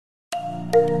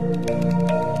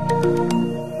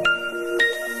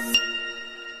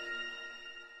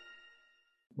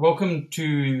Welcome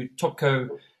to Topco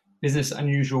Business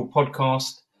Unusual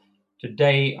podcast.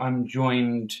 Today I'm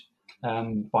joined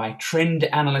by trend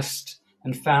analyst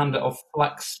and founder of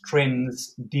Flux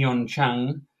Trends, Dion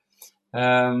Chang.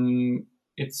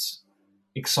 It's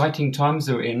exciting times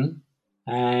we're in,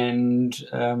 and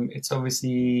it's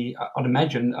obviously, I'd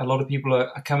imagine, a lot of people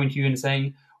are coming to you and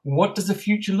saying, what does the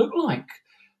future look like?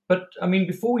 But I mean,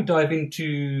 before we dive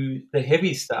into the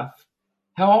heavy stuff,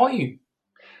 how are you?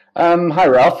 Hi,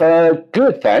 Ralph.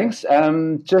 Good, thanks.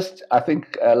 I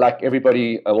think, like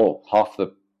everybody, well, half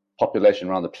the population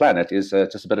around the planet is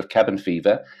just a bit of cabin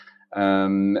fever,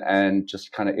 and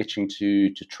just kind of itching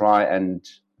to try and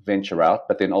venture out,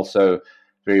 but then also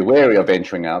very wary of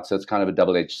venturing out. So it's kind of a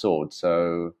double-edged sword.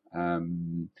 So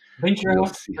venture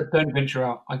out, but don't venture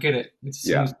out. I get it. It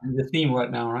seems to be the theme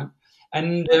right now, right?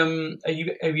 And are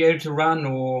you able to run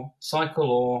or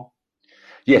cycle or?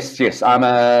 Yes. I'm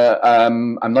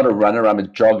not a runner. I'm a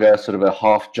jogger, sort of a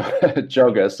half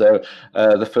jogger. So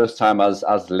the first time I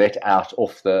was let out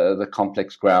off the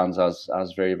complex grounds, I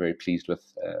was very, very pleased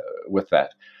with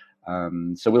that.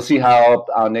 So we'll see how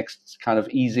our next kind of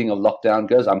easing of lockdown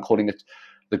goes. I'm calling it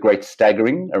the Great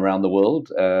Staggering around the world,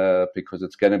 because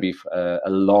it's going to be a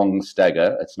long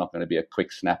stagger. It's not going to be a quick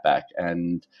snapback,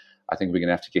 and I think we're going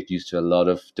to have to get used to a lot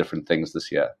of different things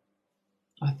this year.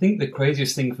 I think the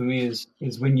craziest thing for me is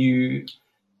when you.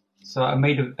 So I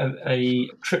made a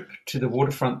trip to the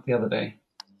waterfront the other day,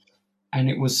 and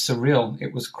it was surreal.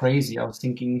 It was crazy. I was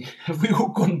thinking, have we all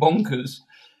gone bonkers?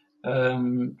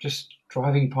 Just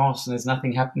driving past and there's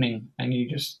nothing happening, and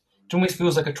it almost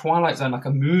feels like a Twilight Zone, like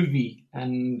a movie,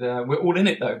 and we're all in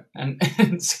it though, and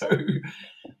so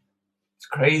it's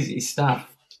crazy stuff.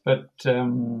 But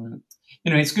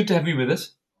it's good to have you with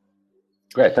us.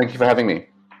 Great, thank you for having me.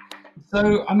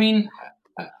 So, I mean,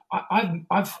 I know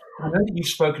that you've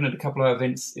spoken at a couple of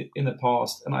events in the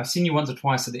past, and I've seen you once or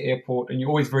twice at the airport, and you're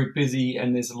always very busy,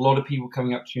 and there's a lot of people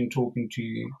coming up to you and talking to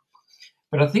you.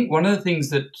 But I think one of the things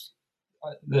that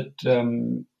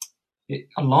it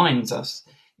aligns us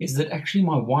is that actually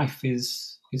my wife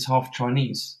is half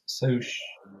Chinese. So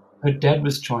her dad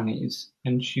was Chinese,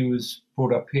 and she was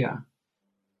brought up here.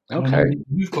 Okay.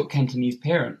 You've got Cantonese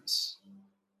parents.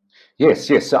 Yes.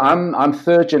 So I'm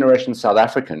third generation South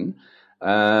African. So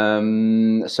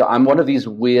I'm one of these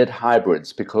weird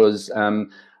hybrids because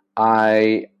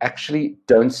I actually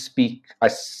don't speak. I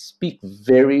speak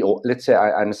let's say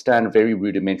I understand very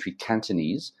rudimentary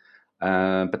Cantonese,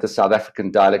 but the South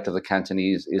African dialect of the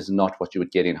Cantonese is not what you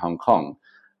would get in Hong Kong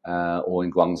or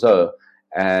in Guangzhou.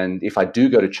 And if I do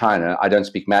go to China, I don't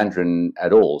speak Mandarin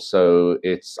at all. So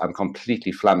I'm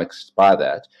completely flummoxed by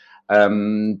that.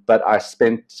 But I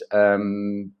spent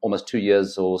almost 2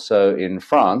 years or so in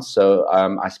France, so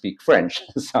I speak French.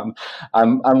 So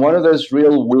I'm one of those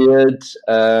real weird,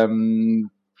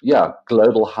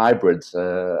 global hybrids.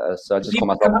 So I just call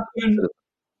myself.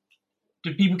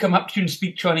 Did people come up to you and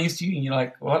speak Chinese to you, and you're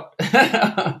like, what?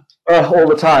 All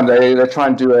the time. They try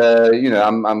and do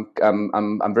I'm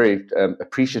very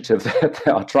appreciative that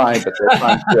they are trying, but they're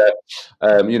trying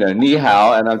to ni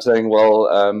hao, and I'm saying, well,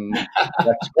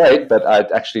 that's great, but I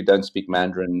actually don't speak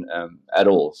Mandarin at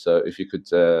all. So if you could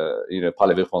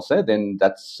parlez-vous français, then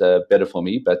that's better for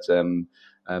me. But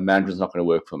Mandarin's not going to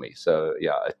work for me. So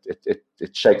yeah,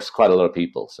 it shakes quite a lot of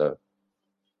people. So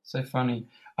funny.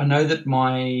 I know that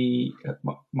my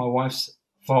wife's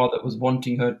father was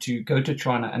wanting her to go to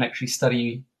China and actually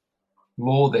study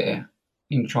law there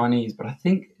in Chinese, but I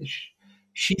think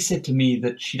she said to me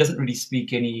that she doesn't really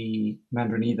speak any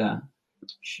Mandarin either.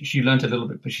 She learned a little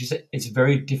bit, but she said it's a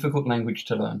very difficult language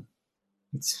to learn.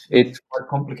 It's quite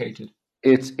complicated.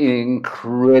 It's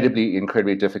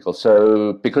incredibly difficult.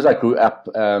 So because I grew up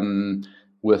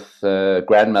with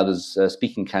grandmothers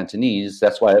speaking Cantonese,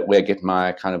 that's where I get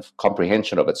my kind of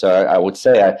comprehension of it. So I would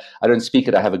say I don't speak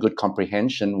it. I have a good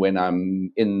comprehension when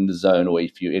I'm in the zone or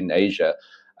if you're in Asia.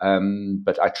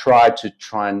 But I try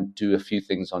and do a few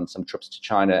things on some trips to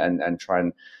China and try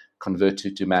and convert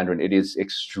to Mandarin. It is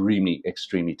extremely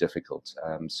difficult.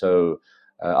 So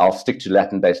I'll stick to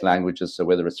Latin-based languages. So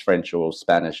whether it's French or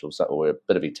Spanish or a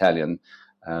bit of Italian,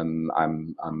 I'm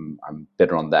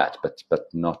better on that, but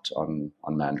not on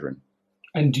Mandarin.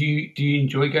 And do you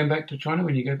enjoy going back to China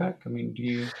when you go back? I mean, do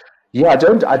you? Yeah,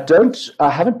 I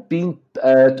haven't been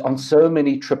on so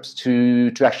many trips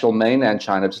to actual mainland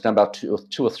China. I've just done about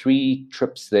two or three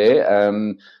trips there.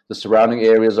 The surrounding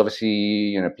areas,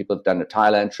 obviously, people have done a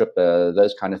Thailand trip,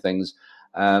 those kind of things.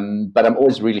 But I'm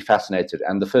always really fascinated.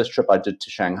 And the first trip I did to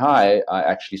Shanghai, I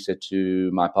actually said to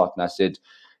my partner, I said,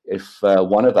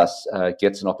 one of us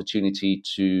gets an opportunity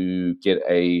to get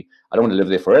I don't want to live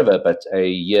there forever, but a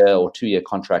year or 2 year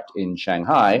contract in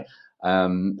Shanghai,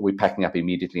 we're packing up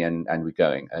immediately and we're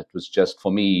going. It was just,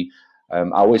 for me, I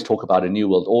always talk about a new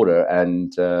world order,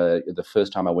 and the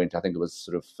first time I went, I think it was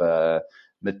sort of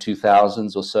mid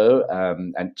 2000s or so,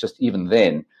 and just even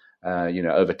then,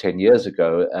 over 10 years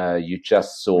ago, you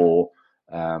just saw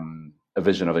a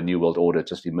vision of a new world order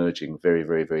just emerging very,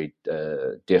 very, very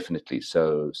definitely.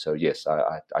 So yes,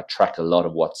 I track a lot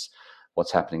of what's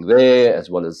happening there, as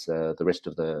well as the rest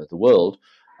of the world.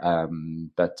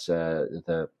 But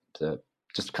the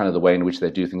just kind of the way in which they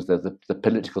do things, the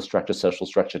political structure, social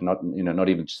structure, not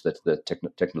even just the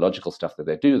technological stuff that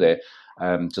they do there,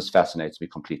 just fascinates me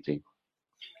completely.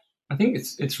 I think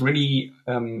it's really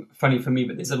funny for me,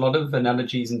 but there's a lot of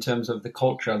analogies in terms of the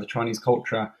culture, the Chinese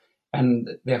culture,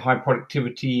 and their high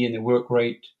productivity and their work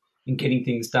rate in getting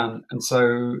things done. And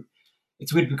so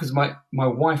it's weird because my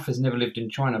wife has never lived in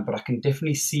China, but I can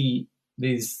definitely see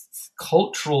these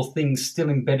cultural things still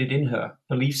embedded in her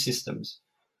belief systems,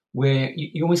 where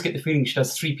you always get the feeling she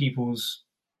does three people's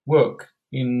work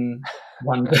in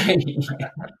one day.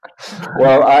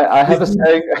 Well, I have a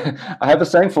saying. I have a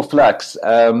saying for Flux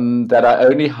that I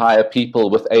only hire people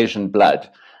with Asian blood.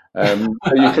 So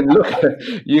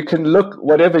you can look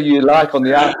whatever you like on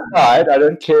the outside. I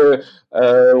don't care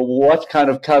what kind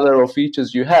of color or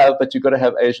features you have, but you've got to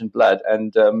have Asian blood.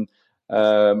 And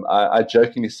I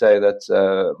jokingly say that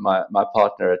my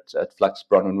partner at Flux,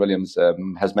 Bronwyn Williams,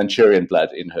 has Manchurian blood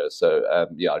in her. So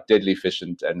yeah, deadly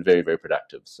efficient and very, very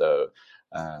productive. So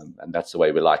and that's the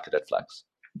way we like it at Flux.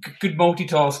 Good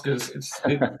multitaskers. It's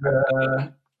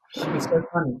so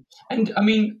funny. And I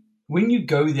mean, when you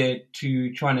go there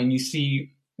to China and you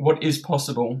see what is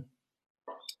possible,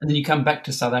 and then you come back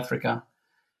to South Africa,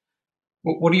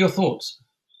 what are your thoughts?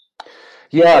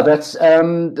 Yeah, that's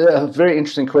a very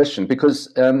interesting question,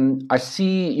 because I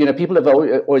see, people have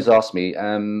always asked me,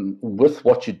 with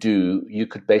what you do, you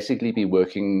could basically be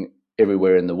working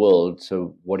everywhere in the world.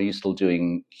 So what are you still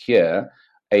doing here,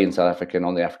 in South Africa and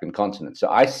on the African continent? So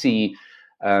I see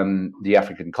the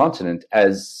African continent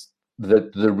as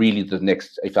the really the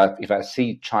next. If I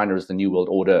see China as the new world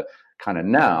order kind of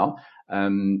now.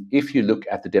 If you look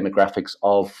at the demographics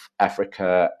of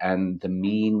Africa and the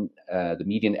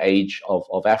median age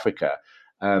of Africa,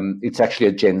 it's actually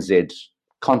a Gen Z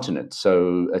continent.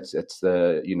 So it's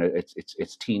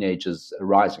teenagers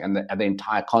rising, and the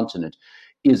entire continent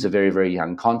is a very, very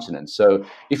young continent. So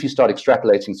if you start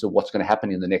extrapolating to what's going to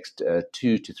happen in the next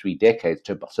 2 to 3 decades,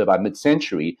 so by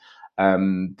mid-century,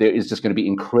 there is just going to be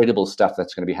incredible stuff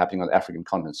that's going to be happening on the African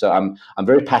continent. So I'm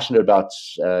very passionate about,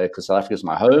 because South Africa is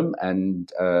my home,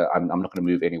 and I'm not going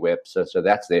to move anywhere. So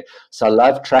that's there. So I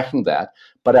love tracking that,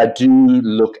 but I do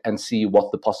look and see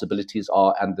what the possibilities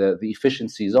are and the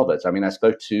efficiencies of it. I mean, I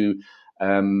spoke to.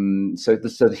 So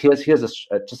here's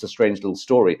just a strange little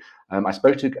story. I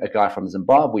spoke to a guy from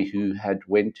Zimbabwe who had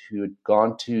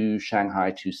gone to Shanghai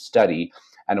to study.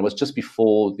 And it was just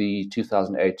before the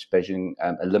 2008 Beijing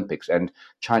Olympics, and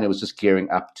China was just gearing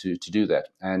up to do that.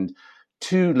 And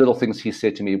two little things he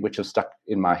said to me, which have stuck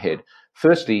in my head.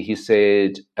 Firstly, he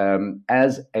said,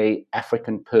 as a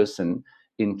African person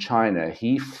in China,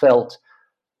 he felt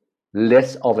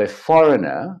less of a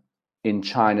foreigner in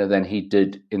China than he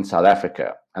did in South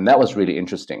Africa. And that was really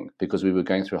interesting, because we were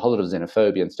going through a whole lot of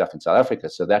xenophobia and stuff in South Africa.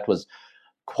 So that was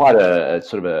quite a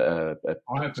sort of a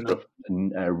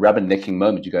rubbernecking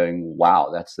moment. You're going,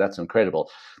 wow, that's incredible.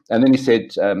 And then he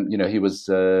said, he was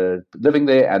living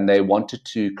there, and they wanted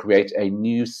to create a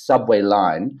new subway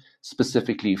line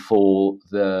specifically for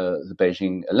the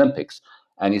Beijing Olympics.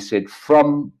 And he said,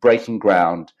 from breaking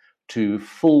ground to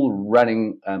full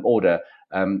running order,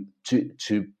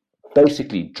 to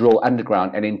basically drill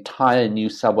underground an entire new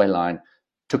subway line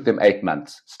took them 8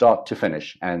 months, start to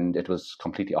finish, and it was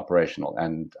completely operational.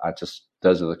 And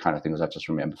those are the kind of things I just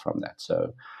remember from that.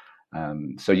 So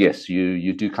yes,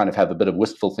 you do kind of have a bit of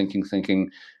wistful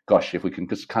thinking, gosh, if we can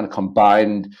just kind of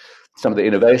combine some of the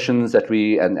innovations that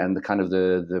we and the kind of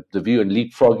the view and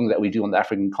leapfrogging that we do on the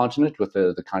African continent with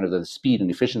the kind of the speed and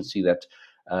efficiency that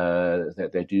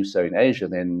they do so in Asia,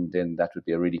 then that would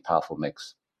be a really powerful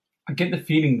mix. I get the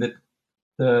feeling that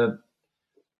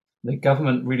the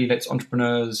government really lets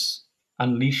entrepreneurs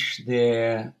unleash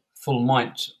their full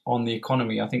might on the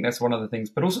economy. I think that's one of the things.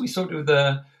 But also we saw it with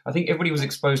I think everybody was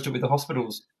exposed to it with the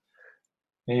hospitals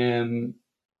in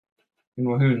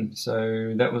Wuhan.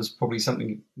 So that was probably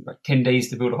something like 10 days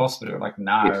to build a hospital. Like,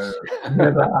 no, yes.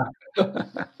 Never.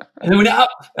 And then went up,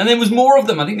 and there was more of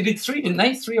them. I think they did 3, didn't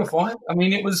they? 3 or 5. I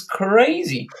mean, it was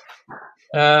crazy.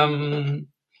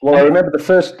 Well, I And remember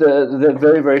the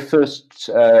very, very first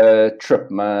trip.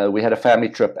 We had a family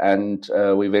trip, and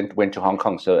we went to Hong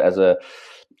Kong. So as a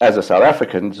South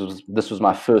African, this was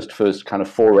my first kind of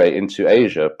foray into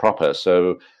Asia proper.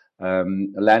 So I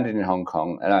landed in Hong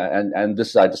Kong, and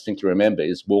this I distinctly remember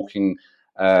is walking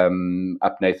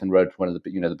up Nathan Road, one of the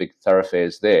the big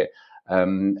thoroughfares there.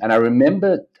 And I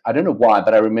remember, I don't know why,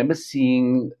 but I remember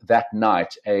seeing that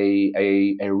night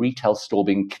a retail store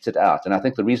being kitted out. And I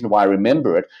think the reason why I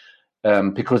remember it,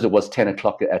 because it was 10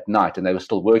 o'clock at night and they were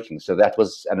still working. So that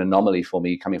was an anomaly for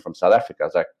me coming from South Africa. I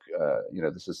was like,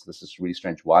 this is really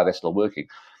strange. Why are they still working?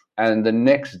 And the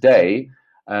next day,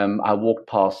 I walked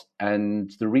past,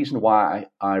 and the reason why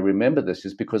I remember this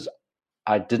is because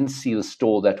I didn't see the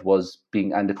store that was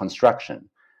being under construction.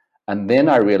 And then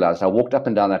I realized I walked up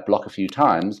and down that block a few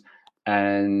times.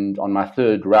 And on my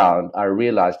third round, I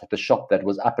realized that the shop that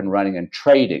was up and running and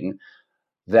trading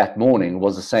that morning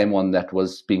was the same one that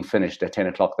was being finished at 10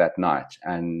 o'clock that night.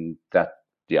 And that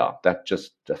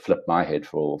just flipped my head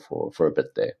for a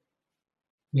bit there.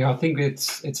 yeah, I think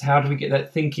it's how do we get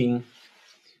that thinking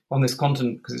on this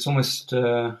continent, because it's almost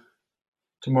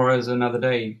tomorrow's another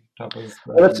day type of.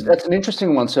 Well, that's an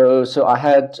interesting one. So I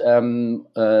had a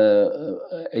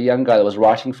young guy that was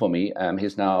writing for me.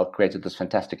 He's now created this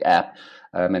fantastic app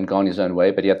and gone his own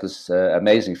way. But he had this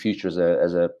amazing future as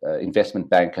a investment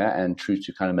banker, and true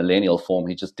to kind of millennial form,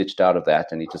 he just ditched out of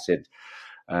that, and he just said,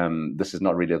 "This is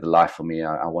not really the life for me.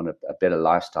 I want a better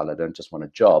lifestyle. I don't just want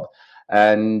a job."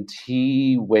 And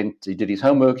he did his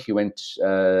homework. He went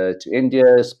to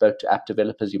India, spoke to app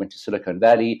developers. He went to Silicon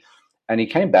Valley. And he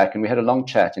came back, and we had a long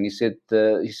chat. And he said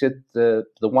the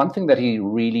one thing that he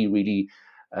really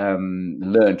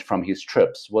learned from his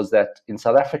trips was that in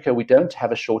South Africa we don't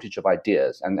have a shortage of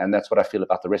ideas, and that's what I feel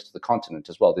about the rest of the continent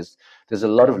as well. There's a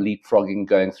lot of leapfrogging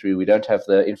going through. We don't have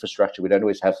the infrastructure. We don't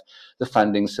always have the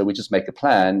funding, so we just make a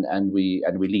plan and we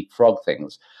leapfrog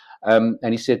things. And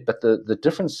he said, but the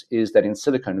difference is that in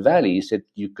Silicon Valley, he said,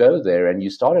 you go there and you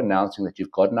start announcing that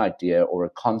you've got an idea or a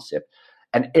concept,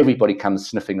 and everybody comes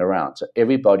sniffing around. So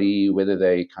everybody, whether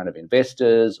they kind of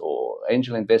investors or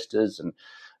angel investors and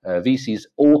VCs,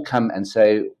 all come and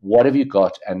say, what have you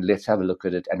got? And let's have a look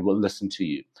at it, and we'll listen to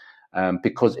you,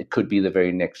 because it could be the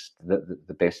very next,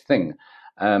 the best thing.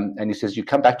 And he says, you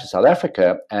come back to South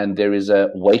Africa and there is a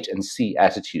wait and see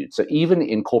attitude. So even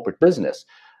in corporate business,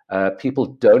 people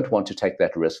don't want to take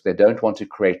that risk. They don't want to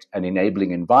create an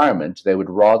enabling environment. They would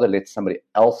rather let somebody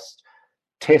else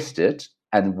test it,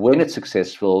 and when it's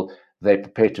successful, they're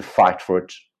prepared to fight for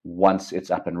it once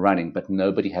it's up and running. But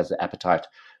nobody has the appetite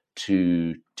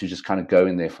to just kind of go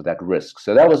in there for that risk.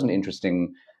 So that was an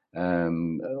interesting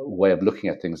way of looking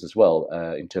at things as well,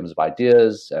 in terms of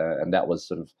ideas. And that was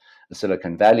sort of a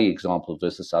Silicon Valley example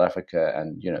versus South Africa,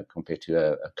 and compared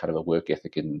to a kind of a work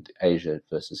ethic in Asia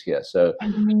versus here. So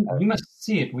And I mean, you must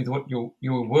see it with what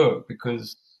your work,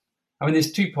 because I mean,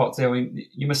 there's two parts there. I mean,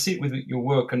 you must see it with your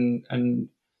work, and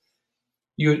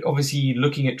you're obviously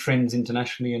looking at trends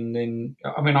internationally, and then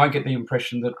I mean, I get the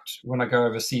impression that when I go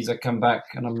overseas, I come back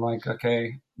and I'm like,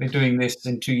 okay, they're doing this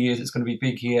in 2 years, it's going to be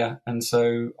big here, and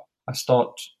so I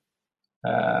start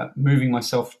moving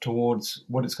myself towards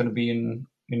what it's going to be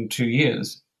in 2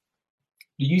 years.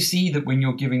 Do you see that when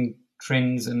you're giving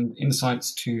trends and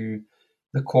insights to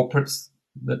the corporates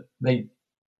that they?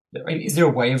 I mean, is there a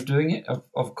way of doing it,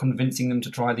 of convincing them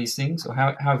to try these things, or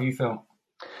how have you felt?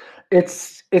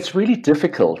 It's really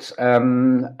difficult,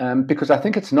 because I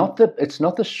think it's not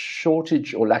the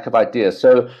shortage or lack of ideas.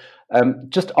 So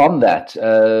just on that,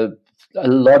 a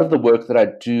lot of the work that I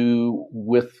do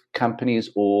with companies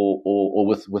or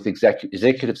with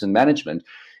executives and management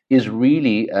is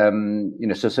really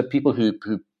so people who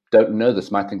don't know this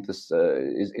might think this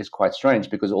is quite strange,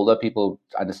 because although people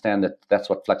understand that that's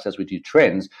what Flux says, we do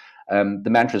trends. The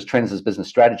mantra is trends as business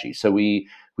strategy. So we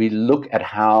look at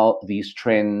how these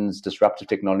trends, disruptive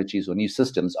technologies, or new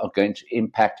systems are going to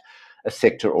impact a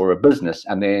sector or a business,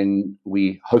 and then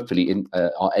we hopefully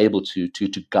are able to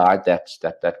guide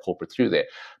that corporate through there.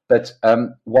 But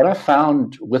what I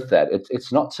found with that,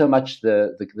 it's not so much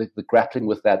the grappling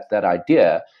with that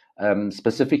idea.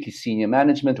 Specifically, senior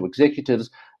management or executives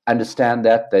understand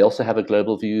that. They also have a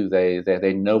global view.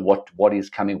 They know what is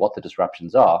coming, what the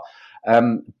disruptions are.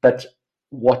 But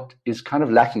what is kind of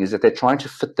lacking is that they're trying to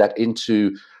fit that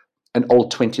into an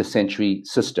old 20th century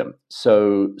system.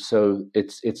 So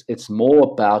it's more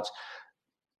about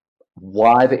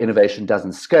why the innovation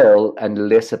doesn't scale and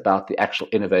less about the actual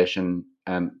innovation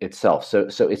itself. So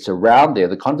it's around there.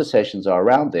 The conversations are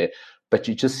around there, but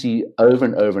you just see over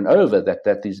and over and over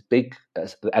that these big,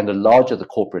 and the larger the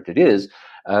corporate it is,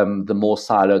 the more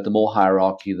siloed, the more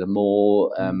hierarchy, the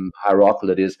more hierarchical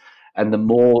it is, and the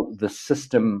more the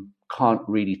system can't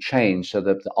really change, so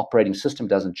that the operating system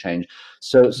doesn't change.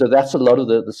 So that's a lot of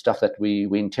the stuff that we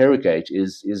interrogate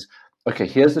is okay,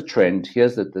 here's the trend,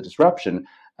 here's the disruption,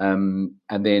 and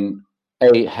then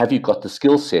have you got the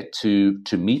skill set to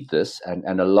meet this?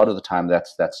 And a lot of the time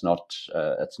that's not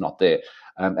it's not there.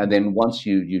 And then once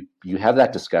you have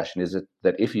that discussion, is it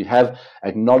that if you have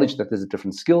acknowledged that there's a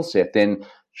different skill set, then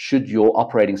should your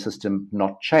operating system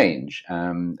not change?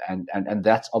 And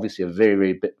that's obviously a very,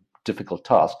 very difficult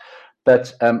task.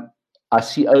 But I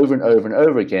see over and over and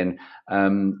over again,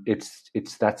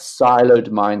 it's that siloed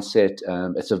mindset.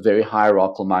 It's a very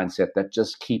hierarchical mindset that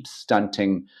just keeps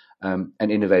stunting an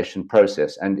innovation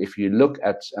process. And if you look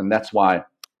at, and that's why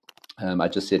I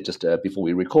just said before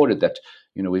we recorded that,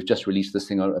 we've just released this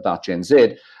thing about Gen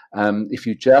Z. If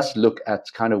you just look at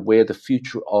kind of where the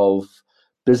future of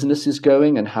business is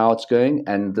going and how it's going,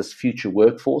 and this future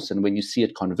workforce, and when you see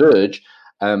it converge,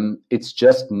 it's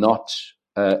just not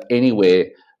anywhere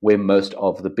where most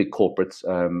of the big corporates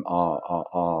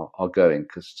are going,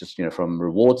 because just from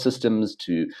reward systems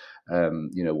to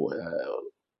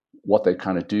what they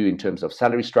kind of do in terms of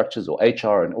salary structures or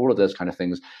HR and all of those kind of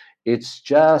things, it's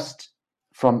just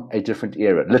from a different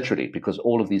era, literally, because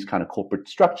all of these kind of corporate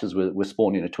structures were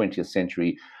spawned in a 20th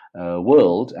century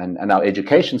world, and our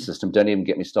education system, don't even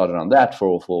get me started on that,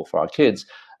 for our kids,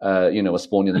 was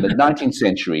spawned in the mid 19th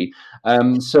century.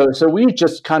 So we're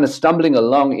just kind of stumbling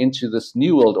along into this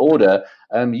new world order,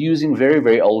 using very,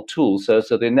 very old tools. So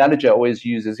the analogy I always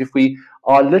use is, if we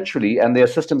are literally, and there are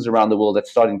systems around the world that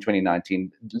started in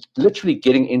 2019, literally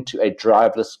getting into a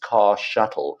driverless car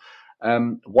shuttle,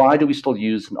 why do we still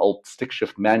use an old stick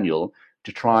shift manual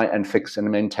to try and fix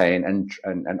and maintain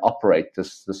and operate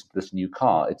this new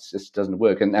car? It just doesn't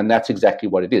work. And that's exactly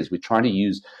what it is. We're trying to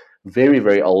use very,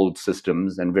 very old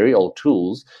systems and very old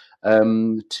tools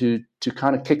to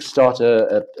kind of kickstart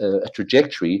a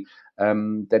trajectory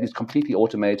that is completely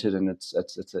automated, and it's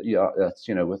with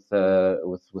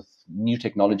new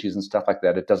technologies and stuff like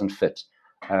that, it doesn't fit,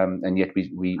 and yet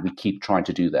we keep trying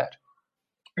to do that.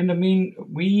 And I mean,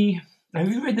 have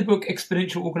you read the book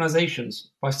Exponential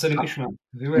Organizations by Salim Ismail?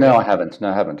 Have you read No, it? I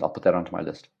haven't. I'll put that onto my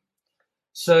list.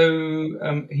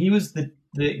 So he was the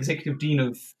executive dean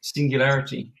of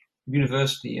Singularity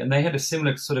University, and they had a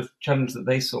similar sort of challenge that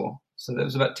they saw. So that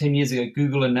was about 10 years ago.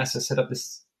 Google and NASA set up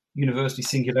this university,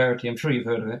 Singularity. I'm sure you've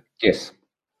heard of it. Yes.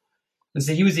 And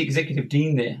so he was the executive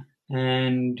dean there,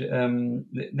 and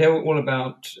they were all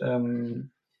about.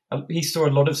 He saw a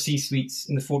lot of C-suites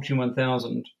in the Fortune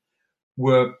 1000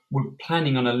 were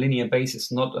planning on a linear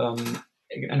basis, not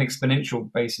an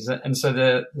exponential basis. And so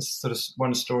this sort of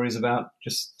one story is about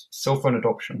just cell phone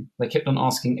adoption. They kept on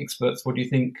asking experts, what do you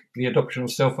think the adoption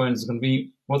of cell phones is going to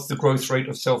be? What's the growth rate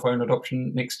of cell phone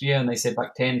adoption next year? And they said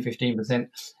like 10, 15%,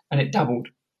 and it doubled.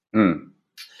 Mm.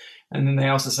 And then they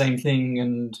asked the same thing,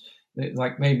 and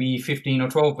like maybe 15 or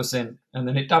 12%, and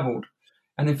then it doubled.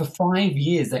 And then for 5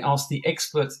 years, they asked the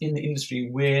experts in the industry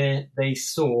where they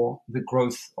saw the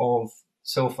growth of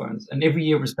cell phones. And every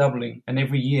year it was doubling. And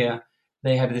every year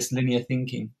they had this linear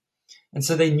thinking. And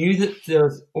so they knew that there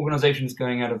was organizations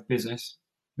going out of business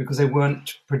because they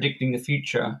weren't predicting the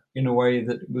future in a way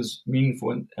that was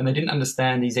meaningful. And they didn't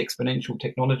understand these exponential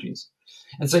technologies.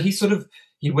 And so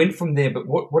he went from there. But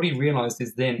what he realized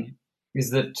is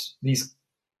that these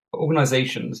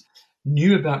organizations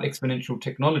knew about exponential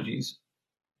technologies,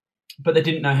 but they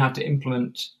didn't know how to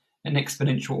implement an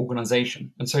exponential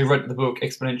organization. And so he wrote the book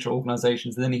Exponential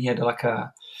Organizations. And then he had like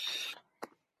a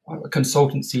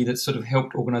consultancy that sort of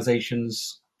helped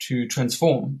organizations to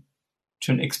transform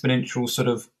to an exponential sort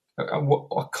of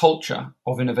a culture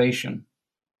of innovation.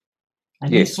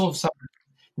 And yes. He saw some of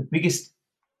the biggest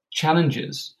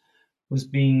challenges was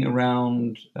being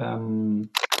around the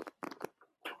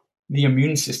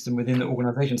immune system within the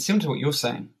organization, similar to what you're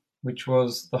saying, which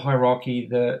was the hierarchy,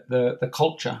 the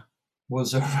culture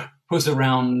was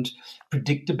around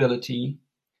predictability,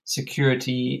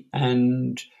 security,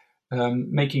 and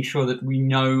making sure that we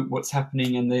know what's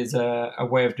happening and there's a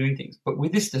way of doing things. But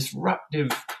with this disruptive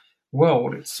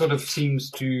world, it sort of seems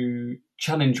to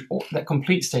challenge that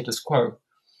complete status quo.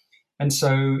 And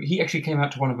so he actually came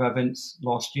out to one of our events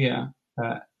last year,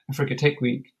 Africa Tech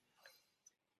Week.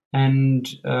 And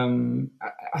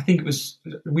I think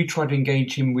we tried to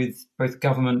engage him with both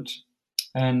government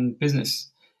and business.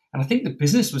 And I think the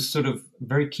business was sort of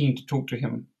very keen to talk to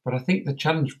him. But I think the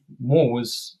challenge more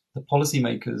was the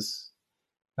policymakers.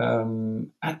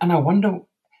 And I wonder,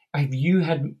 have you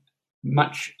had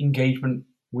much engagement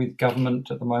with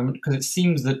government at the moment? Because it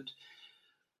seems that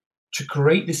to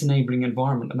create this enabling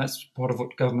environment, and that's part of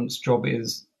what government's job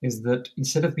is that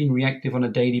instead of being reactive on a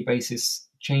daily basis,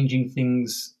 changing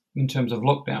things in terms of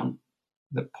lockdown,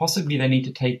 that possibly they need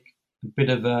to take a bit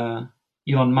of a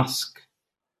Elon Musk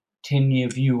 10-year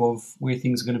view of where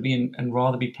things are going to be, and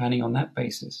rather be planning on that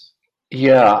basis.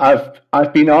 Yeah,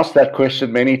 I've been asked that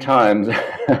question many times.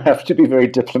 I have to be very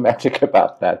diplomatic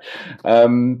about that,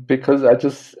 because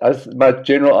my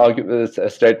general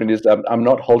argument, statement is I'm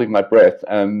not holding my breath,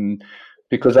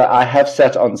 because I have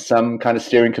sat on some kind of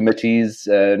steering committees,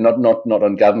 not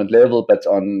on government level, but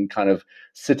on kind of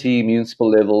city, municipal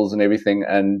levels and everything,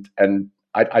 and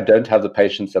I don't have the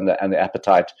patience and the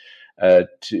appetite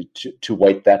to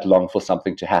wait that long for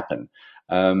something to happen.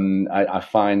 I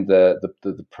find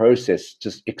the process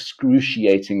just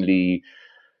excruciatingly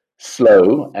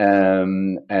slow,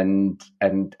 and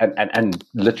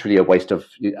literally a waste of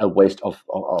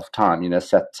time. You know,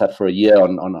 sat for a year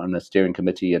on a steering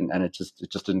committee, and it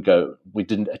just didn't go. We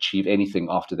didn't achieve anything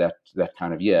after that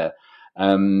kind of year,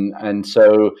 and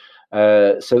so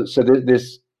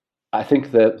there's, I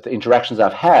think the interactions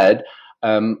I've had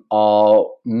are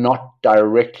not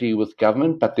directly with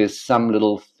government, but there's some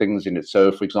little things in it.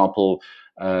 So, for example,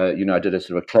 I did a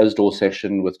sort of a closed door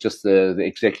session with just the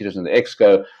executives and the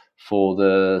exco for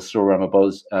the Cyril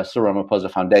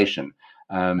Ramaphosa Foundation.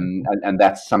 And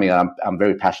that's something I'm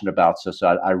very passionate about. So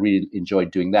I really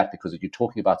enjoyed doing that, because you're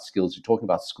talking about skills, you're talking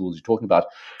about schools, you're talking about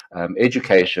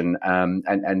education,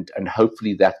 and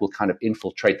hopefully that will kind of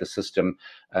infiltrate the system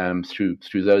through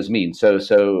those means. So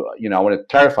I want to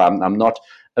clarify, I'm not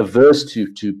averse to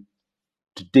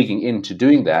digging into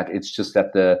doing that. It's just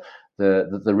that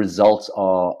the results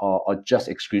are just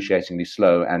excruciatingly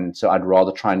slow, and so I'd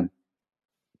rather try and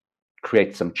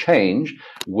create some change,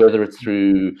 whether it's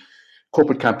through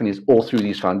corporate companies or through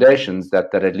these foundations,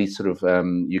 that at least sort of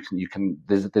you can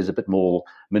there's a bit more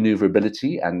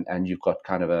maneuverability, and you've got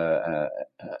kind of a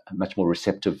much more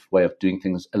receptive way of doing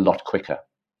things a lot quicker.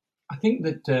 I think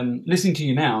that listening to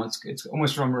you now, it's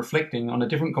almost like I'm reflecting on a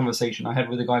different conversation I had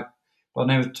with a guy by the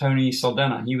name of Tony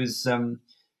Saldana.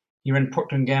 He ran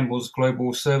Procter & Gamble's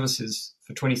global services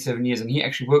for 27 years, and he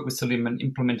actually worked with Salim and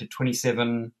implemented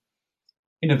 27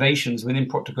 innovations within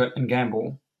Procter &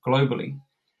 Gamble globally.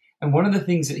 And one of the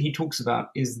things that he talks about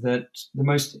is that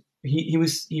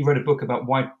he wrote a book about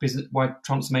why digital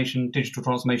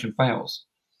transformation fails.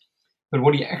 But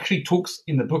what he actually talks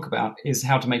in the book about is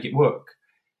how to make it work.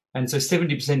 And so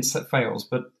 70% fails,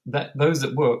 but those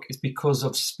that work is because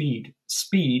of speed.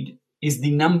 Speed is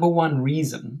the number one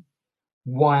reason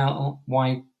why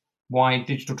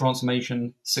digital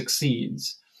transformation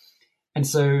succeeds. And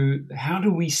so how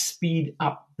do we speed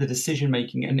up the decision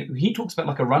making? And he talks about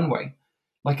like a runway.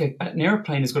 Like an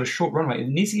airplane has got a short runway. It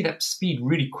needs to get up to speed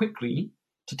really quickly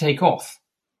to take off.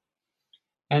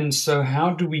 And so how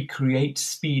do we create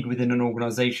speed within an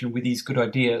organization with these good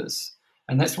ideas?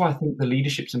 And that's why I think the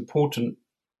leadership's important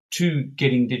to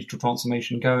getting digital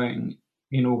transformation going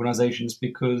in organizations,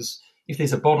 because if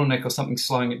there's a bottleneck or something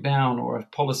slowing it down, or a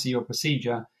policy or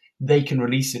procedure, they can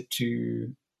release it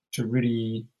to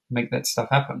really make that stuff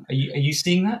happen. Are you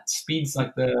seeing that? Speed's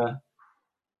like the...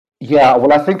 Yeah,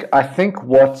 well, I think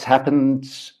what's happened,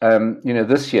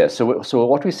 this year. So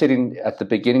what we said at the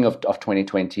beginning of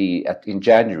 2020, in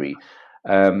January,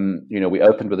 we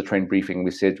opened with a trend briefing. We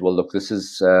said, well, look, this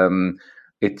is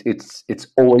it's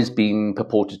always been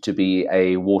purported to be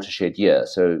a watershed year.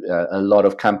 So a lot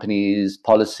of companies,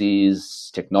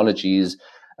 policies, technologies.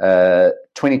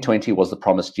 2020 was the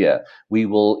promised year. We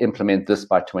will implement this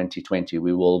by 2020.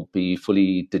 We will be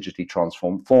fully digitally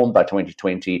transformed by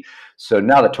 2020. So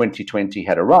now that 2020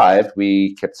 had arrived,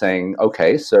 we kept saying,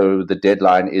 okay, so the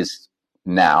deadline is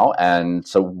now. And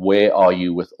so where are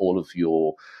you with all of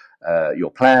your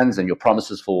plans and your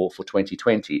promises for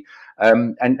 2020?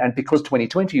 And because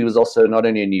 2020 was also not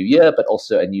only a new year, but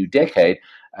also a new decade,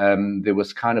 there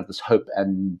was kind of this hope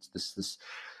and this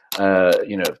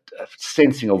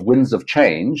sensing of winds of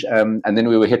change, and then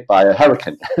we were hit by a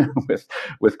hurricane with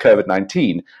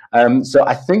COVID-19. So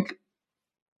I think,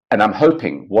 and I'm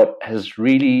hoping, what has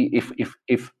really,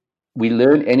 if we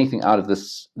learn anything out of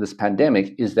this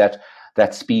pandemic, is that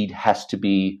speed has to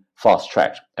be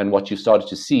fast-tracked. And what you started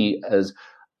to see is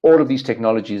all of these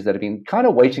technologies that have been kind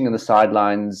of waiting in the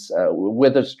sidelines,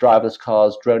 whether it's driverless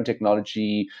cars, drone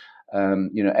technology,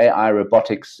 AI,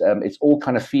 robotics, it's all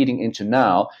kind of feeding into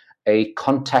now a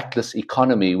contactless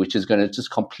economy, which is going to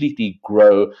just completely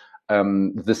grow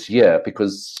this year,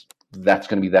 because that's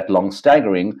going to be that long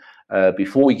staggering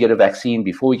before we get a vaccine,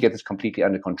 before we get this completely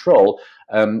under control.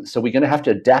 So we're going to have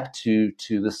to adapt to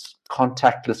this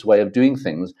contactless way of doing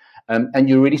things. And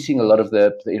you're really seeing a lot of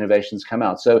the innovations come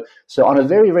out. So on a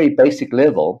very, very basic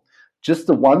level, just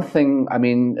the one thing, I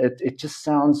mean, it just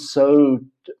sounds so,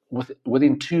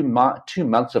 within 2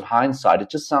 months of hindsight, it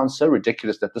just sounds so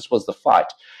ridiculous that this was the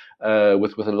fight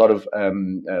with a lot of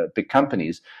big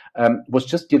companies, was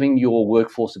just giving your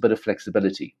workforce a bit of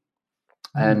flexibility.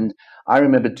 And I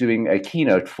remember doing a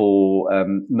keynote for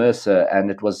Mercer, and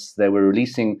they were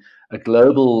releasing a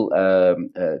global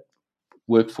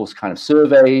workforce kind of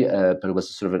survey, but it was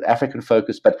sort of an African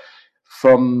focus. But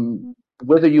from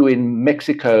whether you're in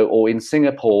Mexico or in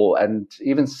Singapore and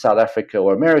even South Africa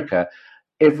or America,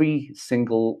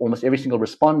 almost every single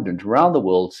respondent around the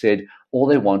world said all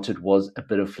they wanted was a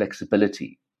bit of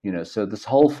flexibility. So this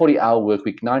whole 40-hour work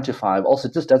week, 9 to 5, also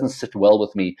just doesn't sit well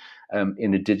with me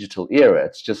in a digital era.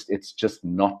 It's just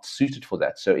not suited for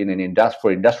that. So in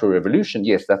for industrial revolution,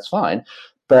 yes, that's fine.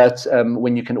 But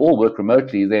when you can all work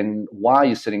remotely, then why are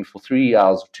you sitting for 3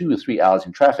 hours, 2 or 3 hours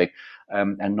in traffic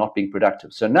and not being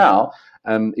productive? So now,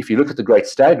 if you look at the great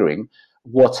staggering,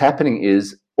 what's happening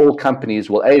is all companies,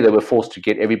 they were forced to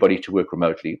get everybody to work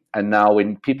remotely. And now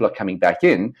when people are coming back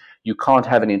in, you can't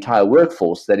have an entire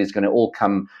workforce that is going to all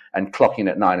come and clock in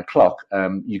at 9 o'clock.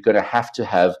 You're going to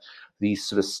have these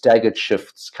sort of staggered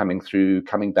shifts coming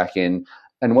back in.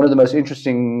 And one of the most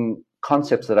interesting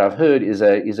concepts that I've heard is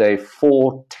a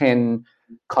 4-10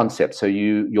 concept. So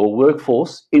your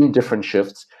workforce in different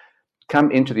shifts come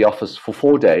into the office for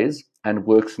 4 days and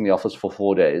works in the office for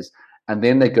 4 days. And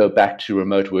then they go back to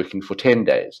remote working for 10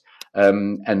 days.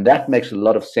 And that makes a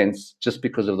lot of sense just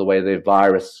because of the way the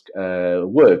virus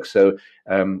works. So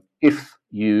if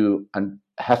you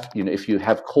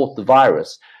have caught the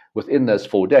virus within those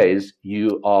 4 days,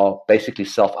 you are basically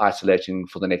self-isolating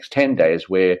for the next 10 days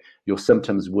where your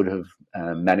symptoms would have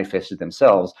manifested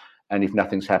themselves. And if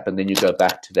nothing's happened, then you go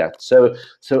back to that. So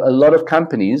a lot of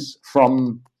companies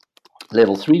from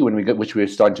level 3, which we're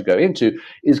starting to go into,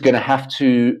 is going to have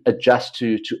to adjust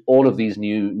to all of these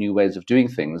new ways of doing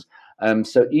things.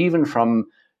 So even from,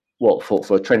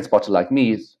 for a trend spotter like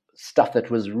me, stuff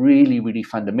that was really, really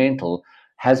fundamental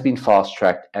has been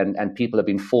fast-tracked, and people have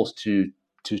been forced to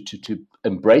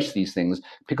embrace these things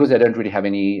because they don't really have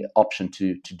any option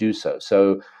to do so.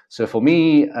 So for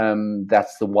me,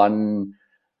 that's the one.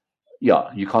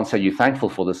 Yeah, you can't say you're thankful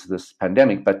for this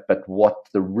pandemic, but what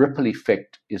the ripple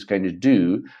effect is going to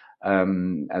do,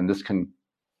 and this can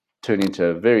turn into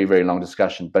a very, very long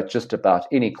discussion, but just about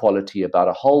inequality, about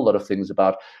a whole lot of things,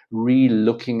 about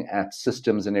re-looking at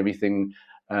systems and everything.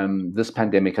 This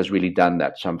pandemic has really done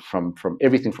that, from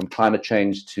everything from climate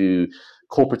change to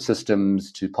corporate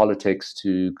systems to politics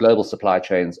to global supply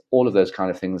chains. All of those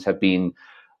kind of things are being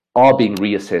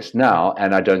reassessed now,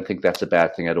 and I don't think that's a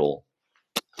bad thing at all.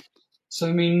 So,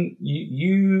 I mean,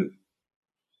 you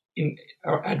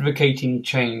are advocating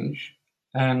change,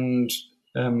 and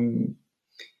you've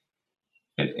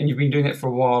been doing it for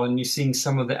a while, and you're seeing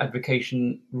some of the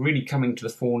advocacy really coming to the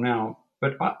fore now.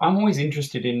 But I'm always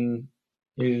interested in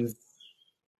is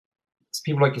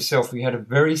people like yourself who had a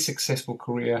very successful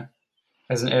career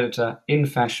as an editor in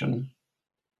fashion,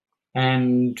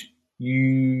 and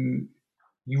you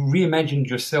reimagined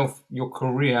your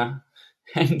career,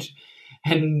 and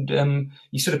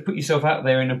you sort of put yourself out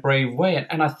there in a brave way.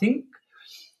 And I think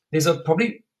there's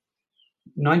probably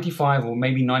 95 or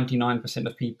maybe 99%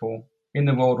 of people in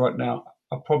the world right now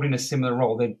are probably in a similar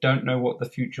role. They don't know what the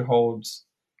future holds.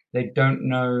 They don't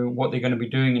know what they're going to be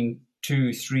doing in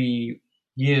 2-3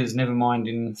 years, never mind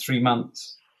in 3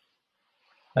 months.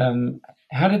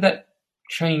 How did that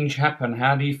change happen?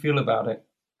 How do you feel about it?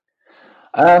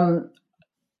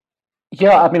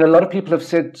 Yeah, I mean, a lot of people have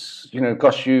said,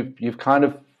 gosh, you've kind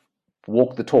of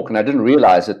walked the talk, and I didn't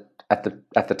realize it at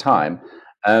the time.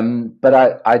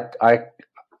 But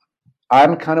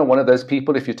I'm kind of one of those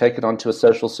people. If you take it onto a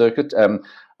social circuit,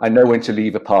 I know when to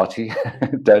leave a party.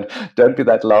 don't be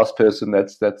that last person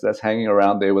that's hanging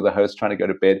around there with a host trying to go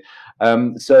to bed.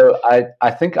 So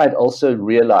I think I'd also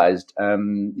realized,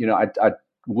 I'd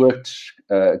worked.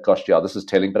 Gosh, yeah, this is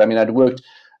telling, but I mean, I'd worked.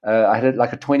 I had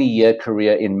like a 20-year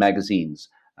career in magazines.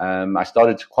 I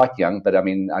started quite young, but I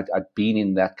mean, I'd been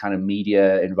in that kind of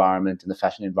media environment, in the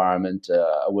fashion environment.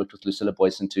 I worked with Lucilla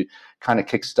Boyson to kind of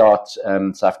kickstart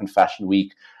South African Fashion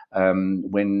Week.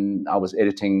 When I was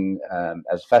editing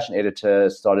as a fashion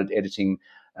editor, started editing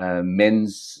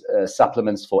men's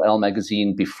supplements for Elle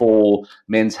magazine before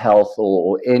Men's Health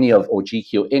or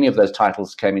GQ or any of those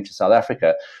titles came into South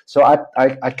Africa. So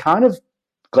I kind of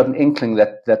got an inkling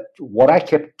that what I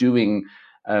kept doing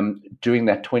during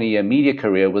that 20-year media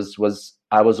career was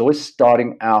I was always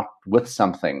starting out with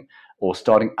something or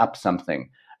starting up something.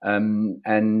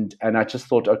 And I just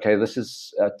thought, okay, this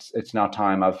is it's now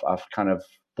time. I've kind of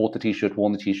bought the t-shirt,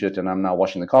 worn the t-shirt, and I'm now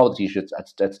washing the car with the t-shirt.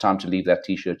 It's time to leave that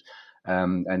t-shirt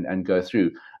and go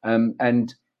through.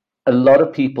 And a lot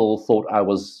of people thought I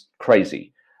was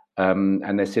crazy,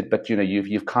 and they said, but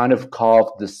you've kind of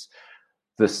carved this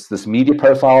media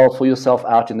profile for yourself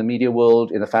out in the media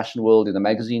world, in the fashion world, in the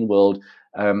magazine world.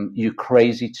 You're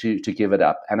crazy to give it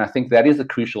up. And I think that is a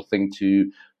crucial thing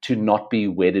to not be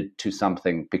wedded to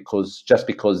something because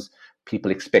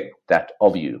people expect that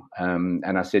of you.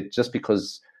 And I said, just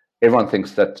because everyone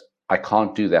thinks that I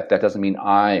can't do that, that doesn't mean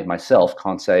I myself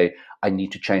can't say I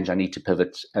need to change, I need to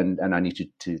pivot, and I need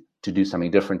to do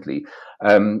something differently.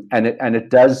 And it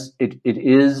does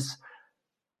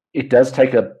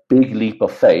take a big leap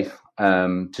of faith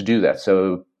to do that.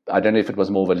 So I don't know if it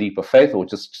was more of a leap of faith or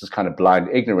just kind of blind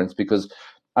ignorance, because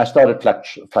I started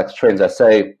Flux Trends. I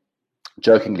say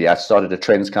jokingly, I started a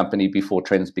trends company before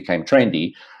trends became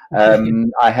trendy.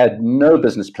 I had no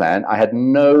business plan. I had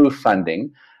no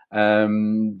funding.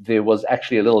 There was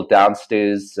actually a little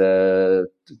downstairs,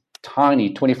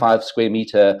 tiny 25 square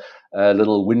meter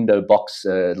little window box,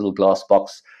 little glass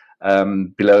box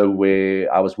below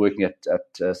where I was working at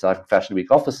South African Fashion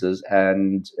Week offices,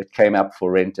 and it came up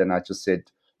for rent. And I just said,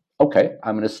 okay,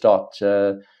 I'm going to start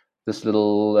this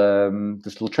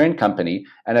little trend company.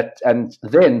 And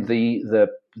then the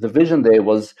vision there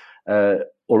was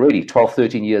already 12,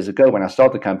 13 years ago when I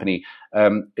started the company.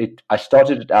 I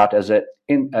started it out as an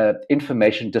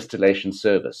information distillation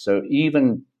service. So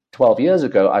even 12 years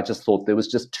ago, I just thought there was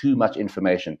just too much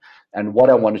information. And what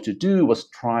I wanted to do was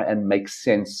try and make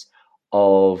sense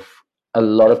of a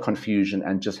lot of confusion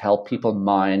and just help people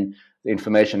mine the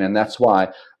information. And that's why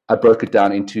I broke it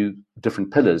down into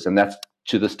different pillars. And that's,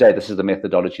 to this day, this is the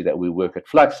methodology that we work at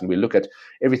Flux. And we look at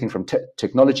everything from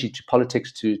technology to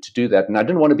politics to do that. And I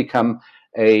didn't want to become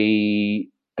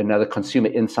another consumer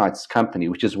insights company,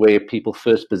 which is where people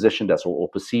first positioned us or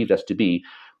perceived us to be.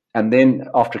 And then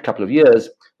after a couple of years,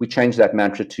 we changed that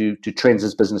mantra to Trends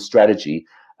as business strategy.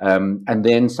 And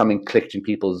then something clicked in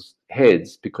people's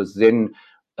heads, because then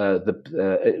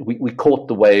we caught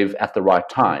the wave at the right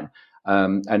time.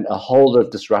 And a whole lot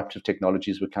of disruptive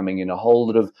technologies were coming in. A whole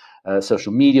lot of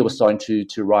social media was starting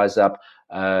to rise up.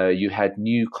 You had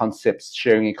new concepts,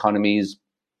 sharing economies,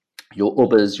 your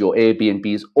Ubers, your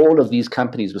Airbnbs. All of these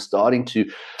companies were starting to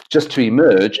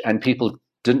emerge, and people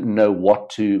didn't know what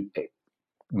to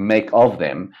make of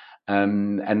them.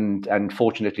 And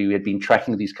fortunately, we had been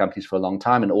tracking these companies for a long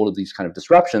time and all of these kind of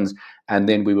disruptions. And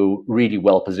then we were really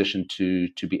well positioned to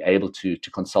be able to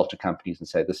consult to companies and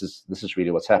say, this is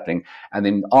really what's happening. And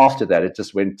then after that, it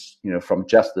just went, from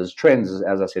just those trends,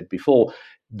 as I said before,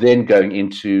 then going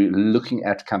into looking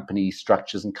at company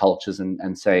structures and cultures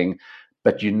and saying,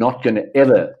 but you're not going to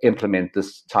ever implement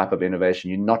this type of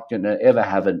innovation. You're not going to ever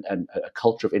have a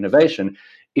culture of innovation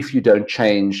if you don't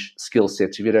change skill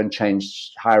sets, if you don't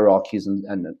change hierarchies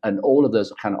and all of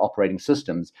those kind of operating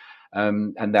systems.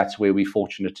 And that's where we're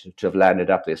fortunate to have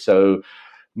landed up there. So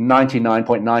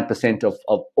 99.9%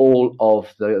 of all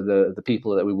of the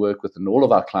people that we work with and all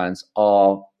of our clients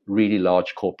are really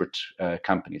large corporate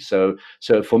companies. So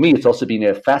for me, it's also been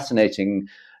a fascinating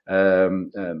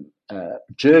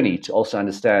journey to also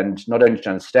understand, not only to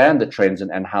understand the trends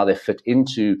and how they fit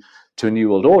into a new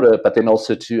world order, but then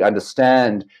also to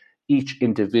understand each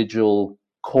individual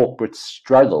corporate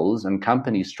struggles and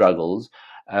company struggles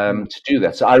to do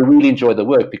that. So I really enjoy the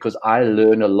work because I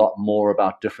learn a lot more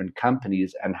about different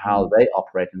companies and how they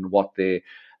operate and what the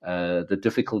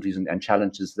difficulties and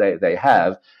challenges they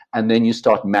have. And then you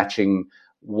start matching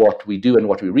what we do and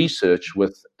what we research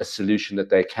with a solution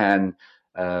that they can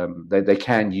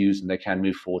use and they can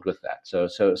move forward with that. So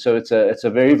it's a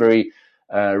very, very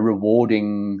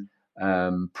rewarding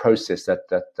process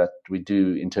that we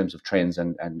do in terms of trends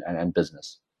and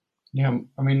business. Yeah,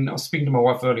 I mean, I was speaking to my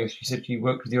wife earlier. She said she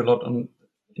worked with you a lot on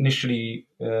initially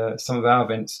some of our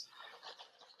events,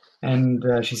 and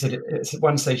she said at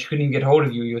one stage she couldn't even get hold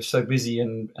of you. You were so busy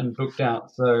and booked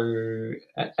out. So,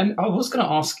 and I was going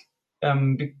to ask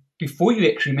before you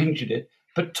actually mentioned it,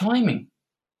 but timing.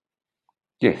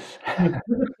 Yes.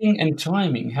 Pivoting and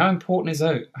timing. How important is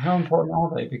that? How important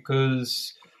are they?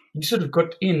 Because you sort of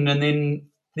got in and then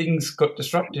things got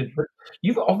disrupted. But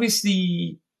you've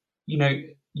obviously,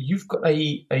 you've got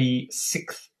a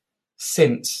sixth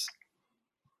sense,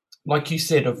 like you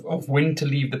said, of when to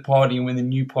leave the party and when the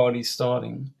new party's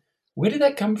starting. Where did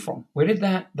that come from? Where did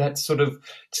that sort of,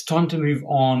 it's time to move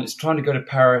on, it's time to go to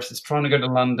Paris, it's time to go to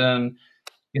London.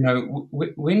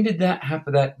 When did that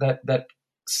happen, that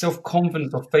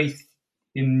self-confidence or faith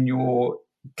in your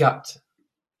gut?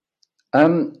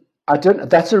 I don't.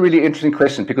 That's a really interesting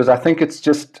question because I think it's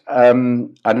just I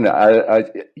don't know.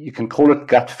 You can call it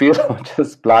gut feel or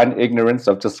just blind ignorance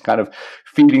of just kind of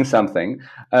feeling something.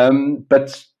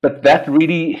 But that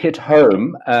really hit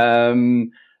home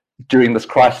during this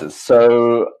crisis.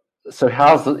 So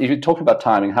if you're talking about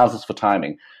timing, how's this for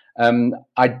timing?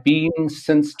 I'd been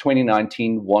since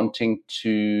 2019 wanting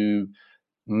to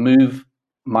move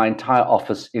my entire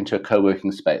office into a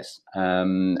co-working space,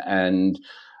 and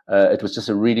it was just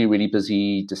a really, really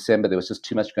busy December. There was just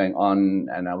too much going on,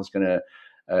 and I was going to,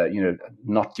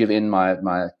 not give in my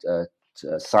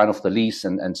sign off the lease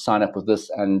and sign up with this.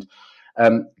 And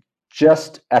um,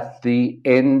 just at the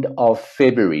end of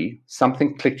February,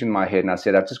 something clicked in my head, and I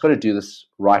said, I've just got to do this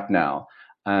right now.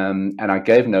 And I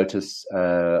gave notice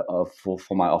for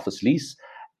my office lease,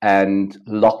 and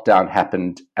lockdown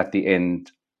happened at the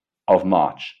end of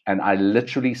March, and I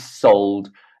literally sold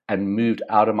and moved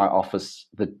out of my office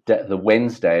the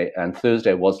Wednesday, and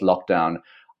Thursday was lockdown.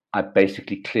 I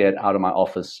basically cleared out of my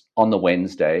office on the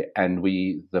Wednesday, and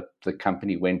the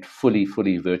company went fully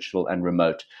virtual and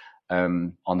remote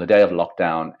on the day of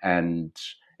lockdown. And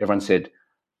everyone said,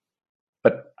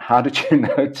 "But how did you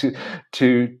know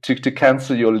to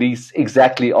cancel your lease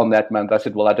exactly on that month?" I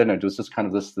said, "Well, I don't know. It was just kind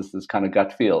of this kind of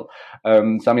gut feel."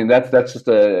 So I mean, that's just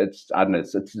I don't know.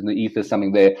 It's in the ether,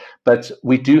 something there. But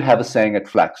we do have a saying at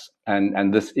Flux,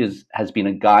 and this has been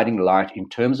a guiding light in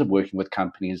terms of working with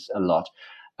companies a lot.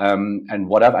 And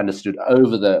what I've understood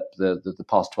over the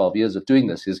past 12 years of doing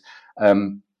this is,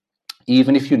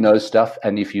 even if you know stuff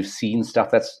and if you've seen stuff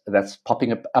that's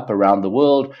popping up around the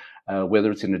world,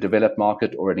 whether it's in a developed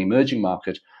market or an emerging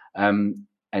market,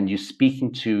 and you're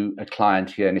speaking to a client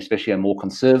here, and especially a more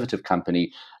conservative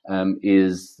company,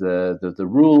 is the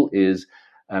rule is,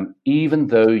 even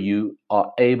though you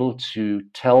are able to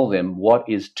tell them what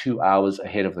is 2 hours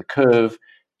ahead of the curve,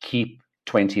 keep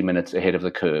 20 minutes ahead of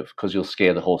the curve, because you'll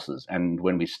scare the horses. And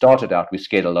when we started out, we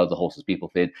scared a lot of the horses.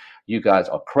 People said, "You guys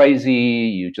are crazy.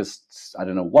 You just, I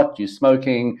don't know what you're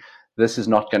smoking. This is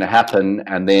not going to happen."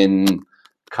 And then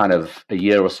kind of a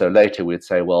year or so later, we'd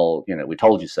say, "Well, we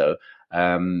told you so."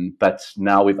 But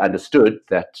now we've understood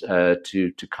that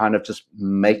to kind of just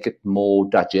make it more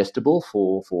digestible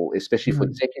for especially for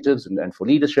executives and for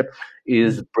leadership,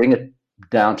 is bring it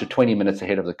down to 20 minutes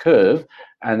ahead of the curve,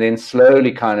 and then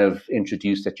slowly kind of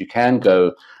introduce that you can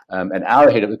go an hour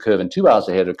ahead of the curve and 2 hours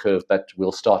ahead of the curve, but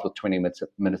we'll start with 20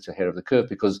 minutes ahead of the curve,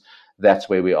 because that's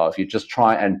where we are. If you just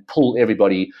try and pull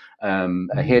everybody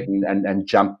ahead and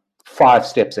jump 5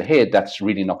 steps ahead, that's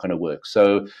really not going to work.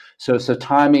 So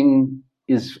timing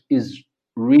is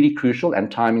really crucial, and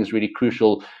timing is really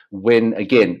crucial when,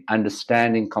 again,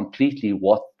 understanding completely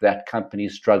what that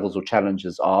company's struggles or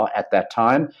challenges are at that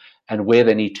time and where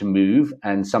they need to move.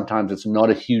 And sometimes it's not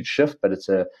a huge shift, but it's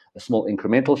a small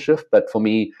incremental shift. But for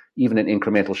me, even an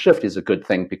incremental shift is a good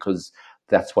thing, because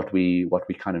that's what we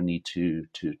kind of need to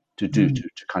do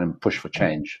to kind of push for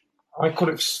change. I call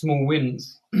it small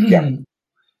wins. Yeah.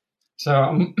 So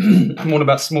I'm all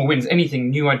about small wins. Anything,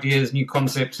 new ideas, new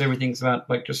concepts, everything's about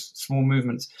like just small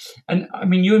movements. And I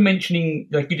mean, you were mentioning,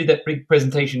 like, you did that big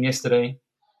presentation yesterday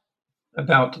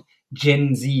about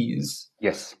Gen Zs.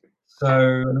 Yes. So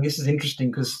I mean, this is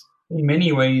interesting because in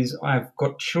many ways I've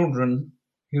got children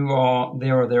who are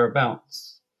there or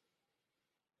thereabouts,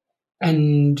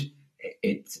 and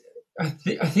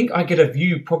I think I get a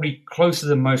view probably closer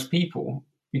than most people,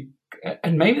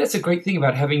 and maybe that's a great thing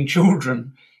about having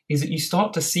children, is that you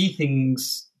start to see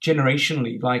things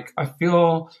generationally. Like, I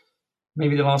feel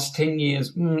maybe the last 10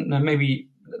 years, maybe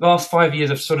the last 5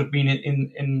 years, I've sort of been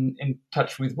in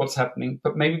touch with what's happening.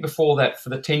 But maybe before that, for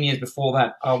the 10 years before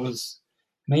that, I was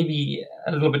maybe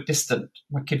a little bit distant.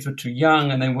 My kids were too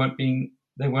young, and they weren't being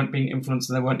influenced,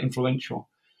 and they weren't influential.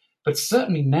 But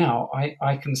certainly now,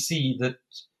 I can see that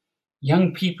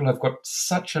young people have got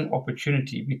such an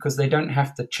opportunity because they don't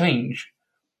have to change.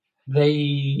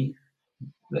 They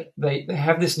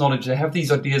have this knowledge, they have these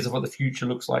ideas of what the future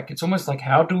looks like. It's almost like,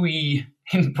 how do we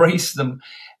embrace them?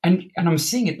 And I'm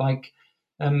seeing it like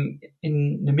in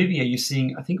Namibia, you're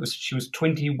seeing, I think she was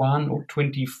 21 or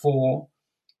 24,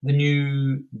 the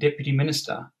new deputy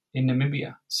minister in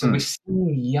Namibia. So we're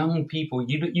seeing young people.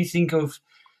 You think of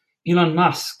Elon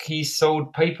Musk, he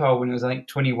sold PayPal when he was like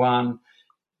 21.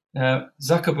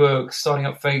 Zuckerberg starting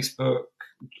up Facebook,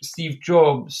 Steve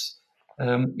Jobs,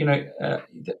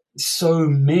 so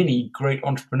many great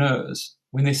entrepreneurs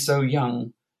when they're so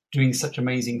young doing such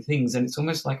amazing things. And it's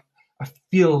almost like, I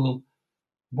feel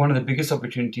one of the biggest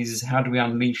opportunities is, how do we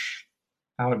unleash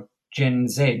our Gen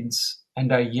Zs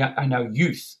and our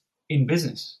youth in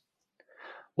business?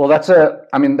 Well,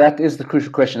 I mean, that is the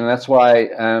crucial question, and that's why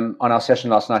on our session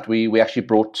last night we actually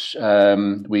brought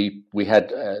we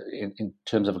had in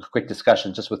terms of a quick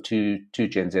discussion just with two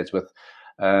Gen Zs with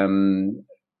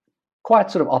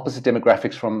quite sort of opposite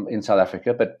demographics from in South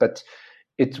Africa, but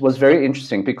it was very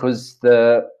interesting because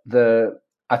I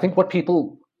think what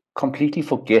people completely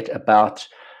forget about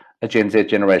a Gen Z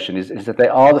generation is that they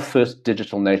are the first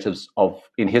digital natives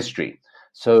in history.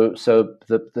 So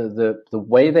the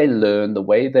way they learn, the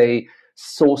way they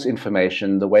source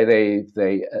information, the way they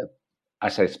I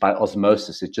say it's by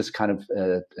osmosis. It just kind of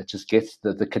it just gets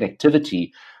the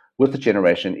connectivity with the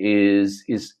generation is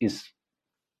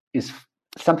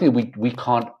something we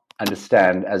can't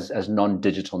understand as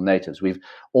non-digital natives. We've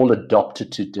all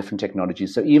adopted to different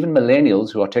technologies. So even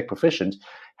millennials who are tech proficient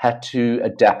had to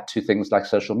adapt to things like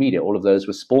social media. All of those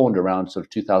were spawned around sort of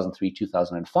 2003,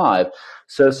 2005.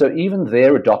 So even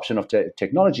their adoption of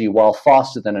technology, while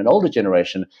faster than an older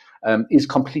generation, is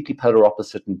completely polar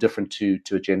opposite and different to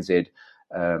a Gen Z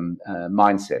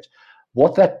mindset.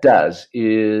 What that does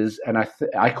is, and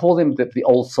I call them the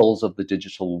old souls of the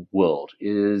digital world,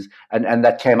 and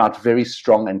that came out very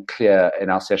strong and clear in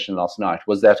our session last night,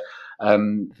 was that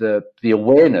the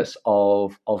awareness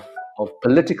of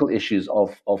political issues,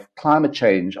 of climate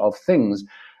change, of things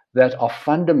that are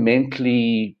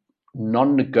fundamentally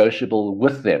non-negotiable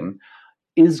with them,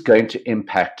 is going to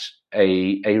impact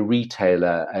a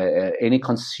retailer, any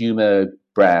consumer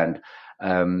brand,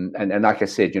 and like I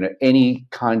said, any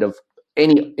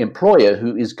employer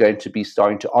who is going to be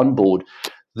starting to onboard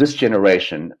this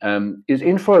generation is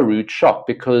in for a rude shock,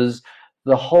 because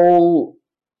the whole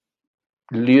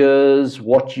lures,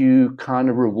 what you kind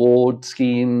of reward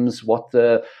schemes, what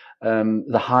the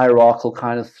hierarchical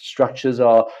kind of structures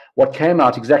are, what came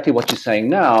out, exactly what you're saying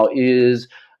now, is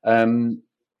our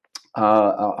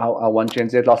one Gen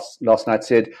Z last night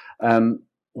said,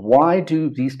 why do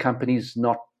these companies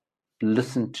not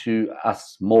listen to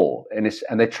us more? And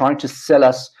they're trying to sell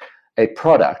us a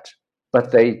product,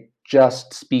 but they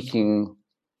just speaking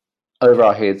over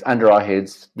our heads, under our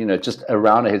heads, just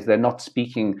around our heads. They're not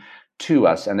speaking to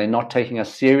us, and they're not taking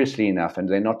us seriously enough, and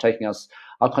they're not taking our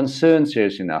concerns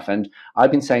seriously enough. And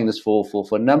I've been saying this for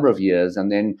a number of years.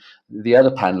 And then the other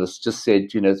panelists just said,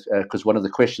 because one of the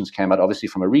questions came out obviously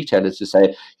from a retailer to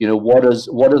say, what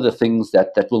are the things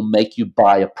that will make you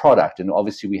buy a product? And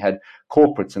obviously we had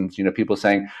corporates and people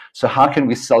saying, so how can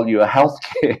we sell you a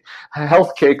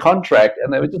healthcare contract?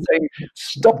 And they were just saying,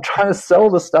 stop trying to sell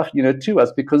the stuff to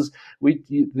us, because we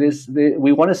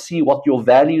want to see what your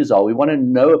values are. We want to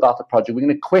know about the project. We're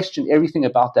going to question everything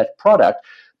about that product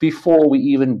before we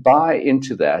even buy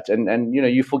into that. And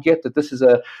you forget that this is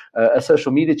a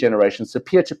social media generation. So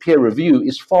peer-to-peer review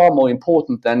is far more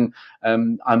important than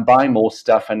I'm buying more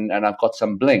stuff and I've got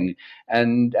some bling.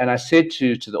 And I said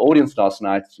to the audience last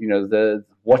night,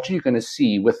 what are you going to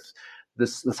see with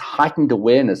this heightened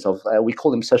awareness of, we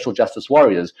call them social justice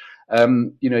warriors.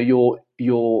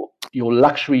 Your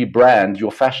luxury brand,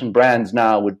 your fashion brands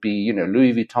now would be,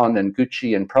 Louis Vuitton and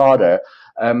Gucci and Prada.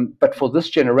 But for this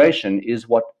generation is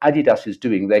what Adidas is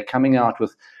doing. They're coming out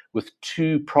with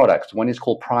two products. One is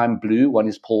called Prime Blue. One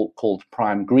is called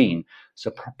Prime Green.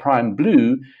 So Prime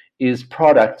Blue is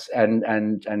products and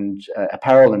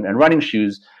apparel and running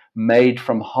shoes made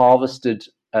from harvested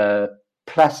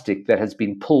plastic that has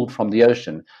been pulled from the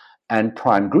ocean. And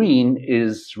Prime Green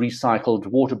is recycled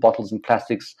water bottles and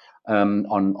plastics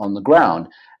on the ground.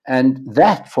 And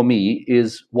that, for me,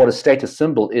 is what a status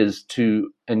symbol is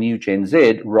to a new Gen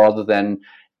Z, rather than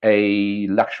a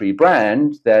luxury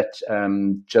brand that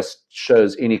just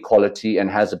shows inequality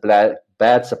and has a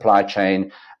bad supply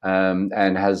chain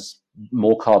and has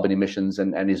more carbon emissions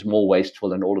and is more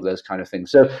wasteful and all of those kind of things.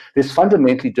 So there's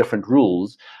fundamentally different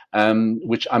rules,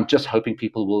 which I'm just hoping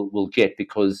people will get,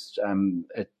 because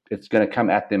it's going to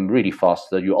come at them really fast.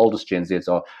 So your oldest Gen Zs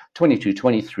are 22,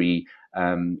 23,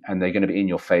 and they're going to be in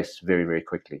your face very, very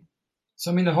quickly.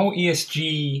 So, I mean, the whole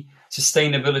ESG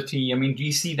sustainability, I mean, do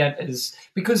you see that as,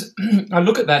 because I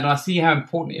look at that and I see how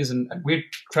important it is and we're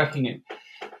tracking it.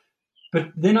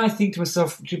 But then I think to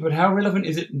myself, but how relevant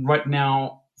is it right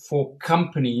now for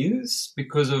companies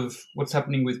because of what's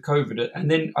happening with COVID?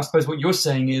 And then I suppose what you're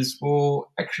saying is,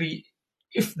 well, actually,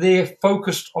 if they're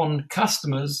focused on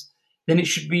customers, then it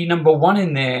should be number one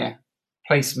in their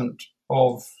placement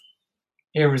of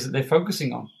areas that they're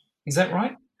focusing on. Is that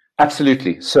right?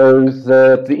 Absolutely. So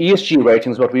the ESG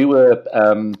ratings, what we were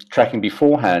tracking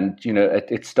beforehand,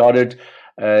 it started,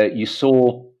 you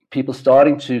saw people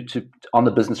starting to on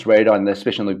the business radar, and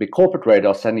especially on the big corporate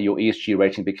radar, suddenly your ESG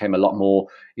rating became a lot more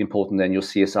important than your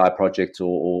CSI projects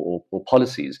or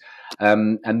policies.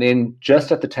 And then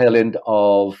just at the tail end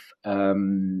of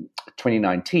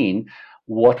 2019,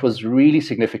 what was really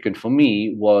significant for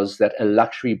me was that a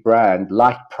luxury brand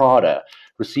like Prada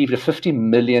received a 50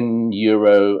 million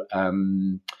euro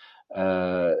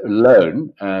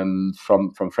loan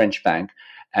from French bank,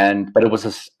 but it was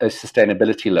a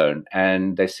sustainability loan,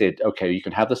 and they said, okay, you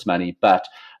can have this money, but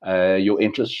your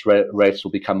interest rates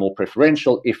will become more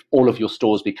preferential if all of your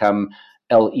stores become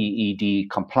LEED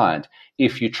compliant.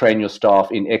 If you train your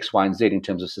staff in X, Y, and Z in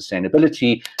terms of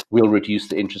sustainability, we'll reduce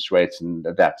the interest rates and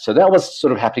that. So that was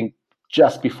sort of happening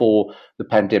just before the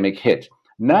pandemic hit.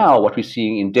 Now, what we're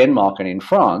seeing in Denmark and in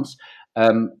France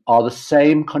are the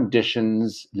same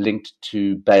conditions linked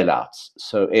to bailouts.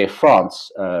 So Air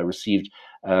France received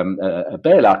a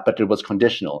bailout, but it was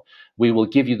conditional. We will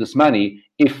give you this money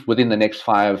if within the next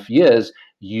 5 years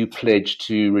you pledge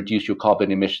to reduce your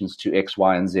carbon emissions to X,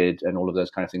 Y, and Z, and all of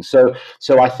those kind of things. So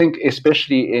I think,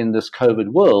 especially in this COVID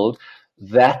world,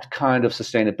 that kind of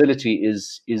sustainability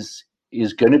is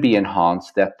going to be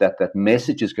enhanced. That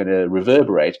message is going to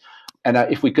reverberate. And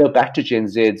if we go back to Gen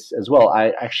Zs as well,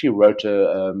 I actually wrote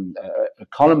a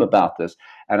column about this,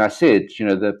 and I said,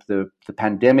 the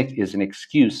pandemic is an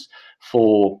excuse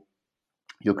for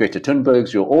your Greta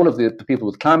Thunbergs, all of the people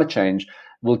with climate change,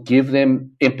 will give them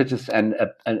impetus and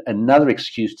another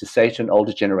excuse to say to an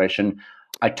older generation,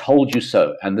 I told you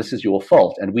so, and this is your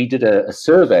fault. And we did a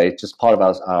survey, just part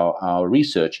of our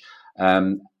research,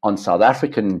 on South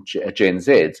African Gen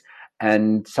Zs,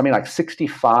 and something like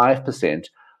 65%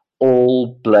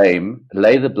 all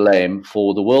lay the blame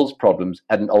for the world's problems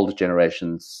at an older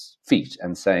generation's feet,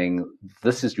 and saying,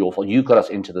 this is your fault, you got us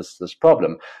into this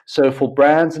problem. So for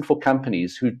brands and for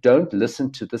companies who don't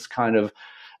listen to this kind of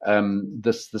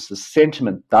this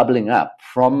sentiment bubbling up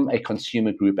from a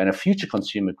consumer group and a future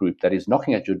consumer group that is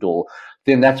knocking at your door,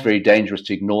 then that's very dangerous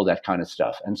to ignore that kind of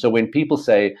stuff. And so when people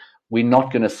say we're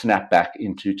not going to snap back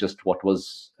into just what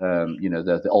was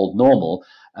the old normal,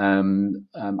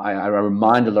 I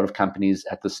remind a lot of companies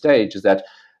at this stage is that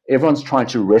everyone's trying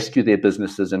to rescue their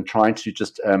businesses and trying to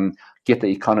just get the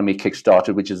economy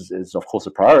kickstarted, which is of course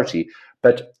a priority.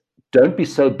 But don't be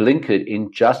so blinkered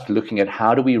in just looking at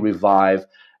how do we revive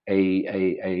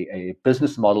a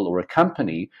business model or a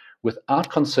company without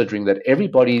considering that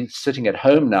everybody sitting at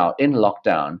home now in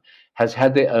lockdown has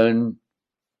had their own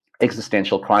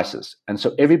existential crisis. And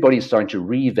so everybody's starting to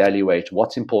reevaluate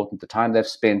what's important, the time they've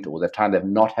spent or the time they've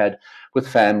not had with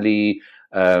family,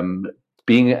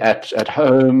 being at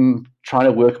home, trying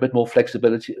to work a bit more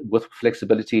flexibility.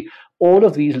 All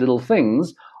of these little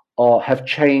things have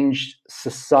changed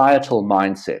societal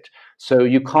mindset. So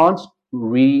you can't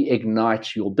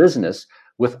reignite your business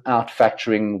without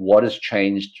factoring what has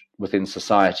changed within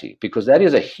society, because that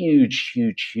is a huge,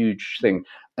 huge, huge thing.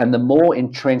 And the more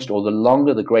entrenched, or the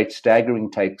longer the great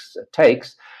staggering takes,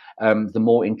 the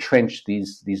more entrenched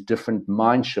these different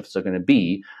mind shifts are going to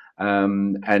be.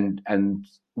 And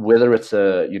whether it's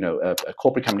a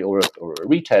corporate company or a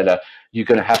retailer, you're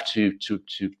going to have to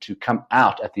come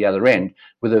out at the other end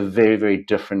with a very, very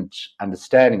different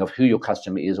understanding of who your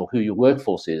customer is or who your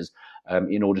workforce is,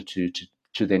 in order to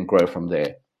then grow from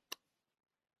there.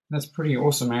 That's pretty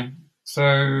awesome, man.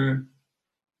 So,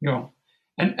 yeah.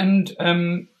 And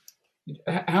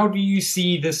how do you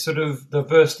see this sort of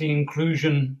diversity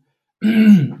inclusion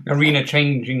arena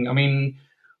changing? I mean,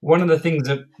 one of the things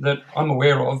that I'm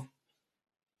aware of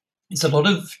is a lot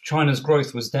of China's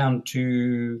growth was down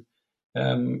to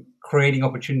creating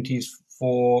opportunities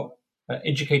for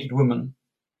educated women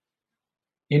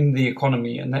in the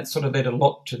economy, and that sort of led a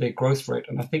lot to their growth rate.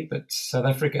 And I think that South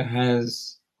Africa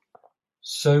has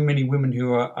so many women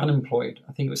who are unemployed.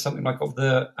 I think it was something like, of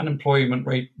the unemployment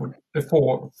rate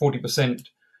before 40%, I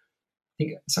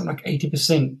think something like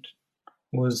 80%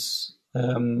 was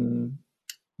 80%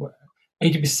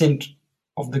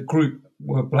 of the group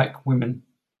were black women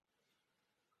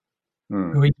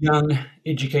who were young,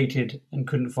 educated, and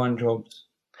couldn't find jobs.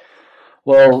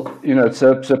 Well,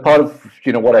 so part of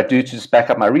what I do to just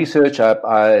back up my research,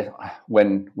 I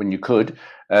when you could,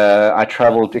 I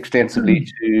traveled extensively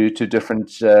to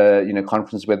different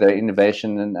conferences where there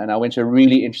innovation, and I went to a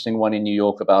really interesting one in New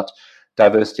York about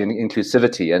diversity and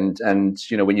inclusivity, and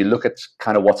when you look at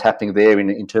kind of what's happening there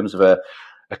in terms of a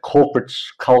corporate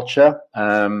culture,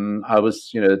 I was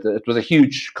it was a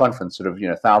huge conference, sort of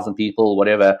 1,000 people,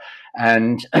 whatever,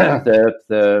 and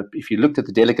if you looked at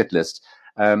the delegate list.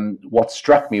 What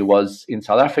struck me was in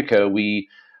South Africa,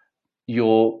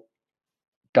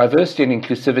 diversity and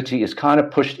inclusivity is kind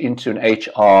of pushed into an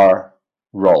HR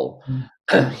role. Mm.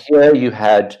 Here you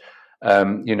had,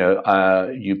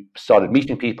 you started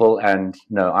meeting people, and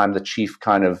I'm the chief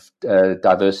kind of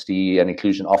diversity and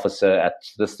inclusion officer at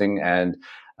this thing, and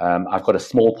I've got a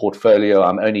small portfolio.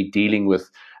 I'm only dealing with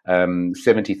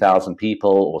 70,000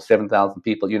 people or 7,000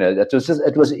 people.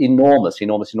 It was enormous.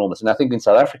 And I think in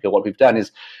South Africa, what we've done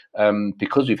is,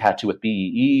 because we've had to with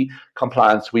BEE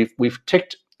compliance, we've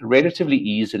ticked relatively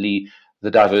easily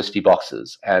the diversity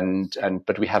boxes,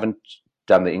 but we haven't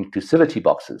done the inclusivity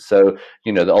boxes. So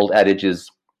the old adage is,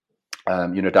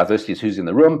 diversity is who's in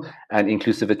the room, and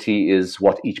inclusivity is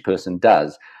what each person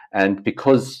does. And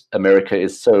because America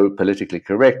is so politically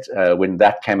correct, when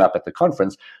that came up at the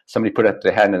conference, somebody put up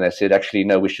their hand and they said, actually,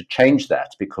 no, we should change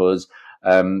that, because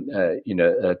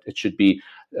it should be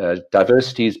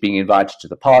diversity is being invited to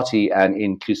the party and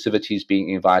inclusivity is being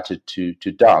invited to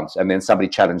dance. And then somebody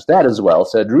challenged that as well.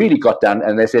 So it really got done.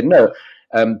 And they said, no,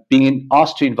 being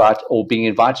asked to invite or being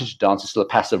invited to dance is still a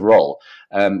passive role.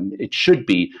 It should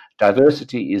be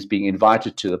diversity is being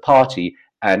invited to the party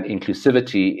and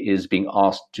inclusivity is being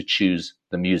asked to choose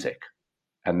the music.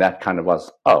 And that kind of was,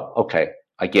 oh, okay,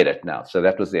 I get it now. So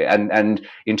that was there. And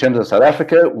in terms of South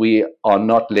Africa, we are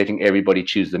not letting everybody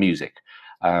choose the music.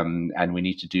 And we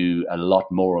need to do a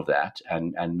lot more of that,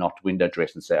 and not window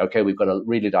dress and say, okay, we've got a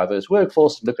really diverse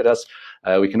workforce. Look at us.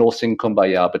 We can all sing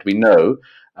Kumbaya, but we know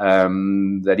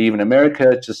that even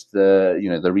America, just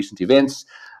the recent events,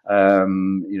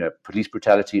 police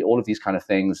brutality, all of these kind of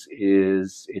things,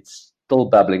 it's still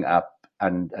bubbling up,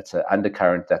 and it's an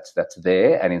undercurrent that's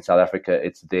there. And in South Africa,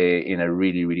 it's there in a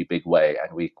really, really big way,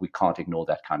 and we can't ignore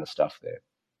that kind of stuff there.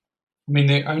 I mean,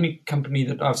 the only company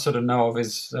that I've sort of know of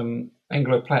is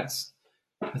Anglo Platts.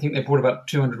 I think they brought about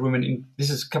 200 women in. This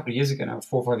is a couple of years ago now,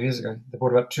 4 or 5 years ago. They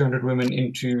brought about 200 women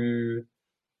into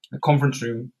a conference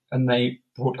room, and they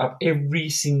brought up every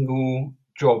single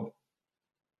job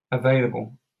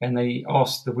available, and they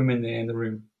asked the women there in the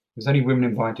room. There's only women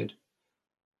invited.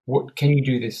 What can you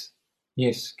do this?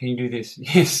 Yes. Can you do this?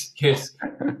 Yes.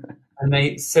 And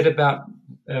they set about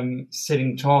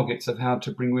setting targets of how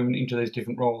to bring women into those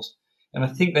different roles. And I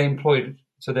think they employed,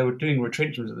 so they were doing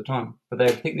retrenchments at the time, but I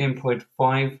think they employed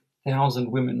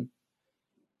 5,000 women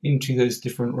into those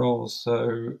different roles.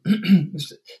 So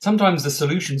sometimes the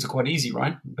solutions are quite easy,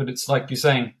 right? But it's like you're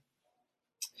saying,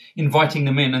 inviting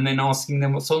them in and then asking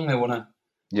them what song they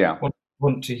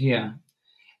want to hear.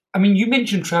 I mean, you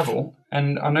mentioned travel,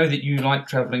 and I know that you like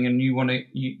traveling, and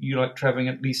you like traveling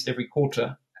at least every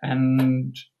quarter,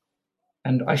 and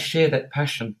I share that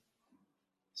passion.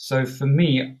 So for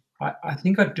me, I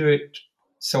think I do it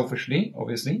selfishly,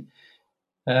 obviously,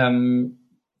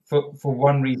 for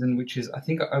one reason, which is I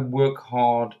think I work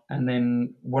hard, and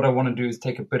then what I want to do is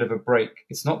take a bit of a break.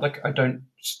 It's not like I don't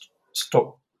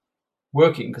stop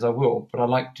working, because I will, but I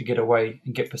like to get away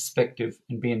and get perspective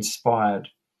and be inspired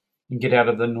and get out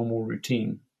of the normal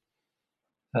routine.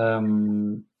 I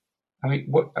mean,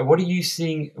 what are you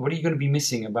seeing? What are you going to be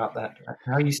missing about that?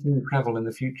 How are you seeing travel in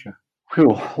the future?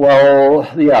 Well,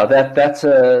 yeah, that's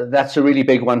a really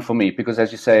big one for me, because,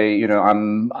 as you say,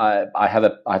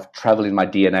 I've traveled in my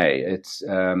DNA. It's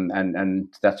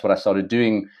and that's what I started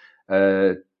doing.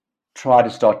 Try to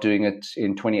start doing it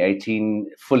in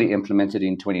 2018, fully implemented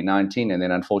in 2019, and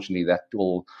then unfortunately that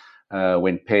all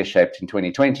went pear-shaped in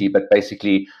 2020. But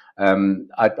basically,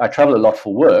 I travel a lot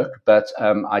for work, but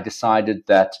I decided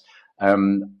that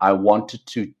I wanted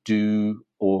to do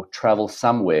or travel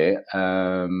somewhere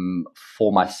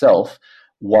for myself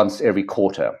once every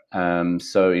quarter.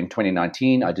 So in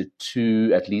 2019, I did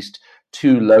at least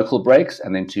two local breaks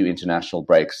and then 2 international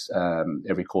breaks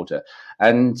every quarter.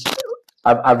 And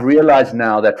I've realized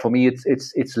now that for me,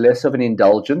 it's less of an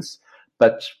indulgence,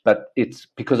 but it's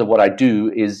because of what I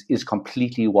do is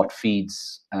completely what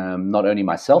feeds not only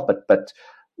myself, but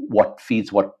what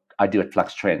feeds what I do at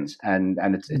Flux Trends, and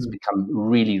it's become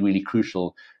really, really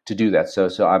crucial to do that. So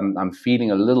I'm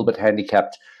feeling a little bit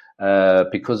handicapped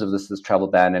because of this travel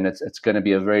ban, and it's going to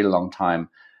be a very long time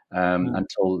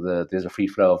until there's a free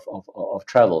flow of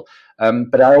travel.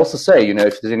 But I also say,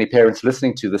 if there's any parents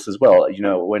listening to this as well,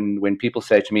 when people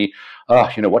say to me, "Oh,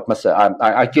 what must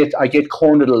I get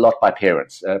cornered a lot by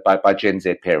parents, by Gen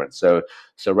Z parents." So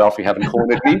Ralph, you haven't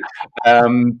cornered me,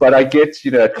 but I get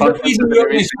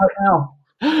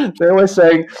they're always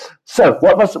saying, "So,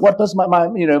 what does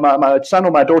my son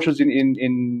or my daughter's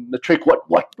in the trick? What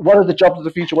are the jobs of the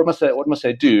future? What must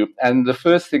they do?" And the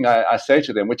first thing I say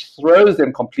to them, which throws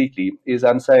them completely, is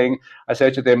I say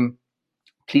to them,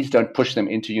 "Please don't push them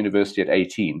into university at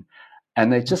 18.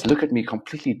 And they just look at me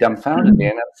completely dumbfounded.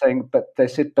 And I'm saying, but they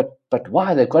said, but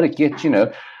why? They've got to get,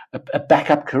 a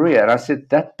backup career. And I said,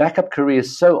 that backup career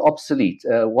is so obsolete.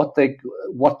 What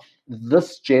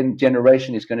this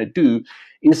generation is going to do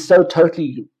is so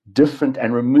totally different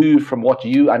and removed from what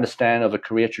you understand of a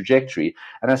career trajectory.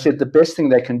 And I said, the best thing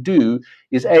they can do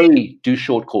is A, do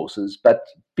short courses, but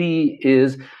B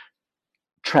is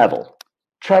travel.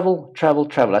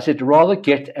 I said, rather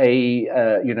get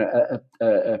a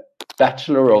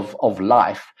bachelor of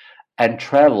life and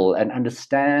travel and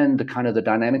understand the kind of the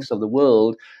dynamics of the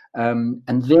world, and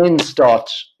then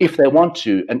start, if they want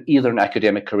to, either an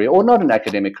academic career or not an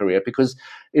academic career, because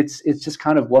it's just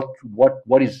kind of what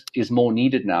is more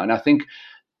needed now. And I think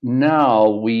now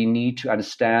we need to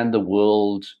understand the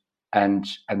world and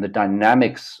the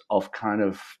dynamics of kind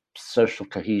of social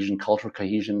cohesion, cultural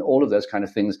cohesion, all of those kind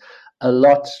of things a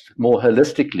lot more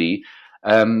holistically,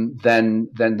 than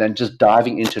just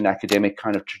diving into an academic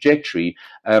kind of trajectory.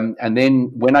 And then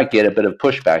when I get a bit of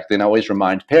pushback, then I always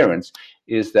remind parents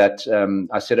is that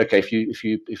I said, okay, if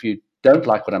you don't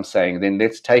like what I'm saying, then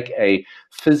let's take a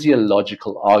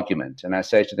physiological argument. And I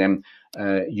say to them,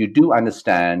 you do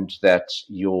understand that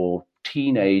your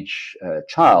teenage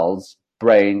child's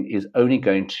brain is only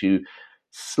going to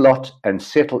slot and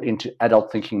settle into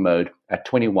adult thinking mode at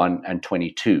 21 and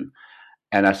 22.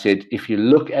 And I said, if you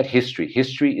look at history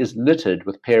is littered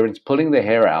with parents pulling their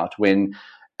hair out when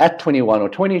at 21 or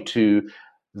 22,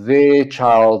 their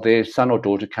child, their son or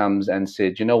daughter comes and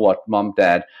said, you know what, mom,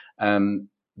 dad,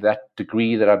 that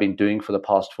degree that I've been doing for the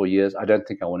past 4 years, I don't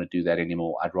think I want to do that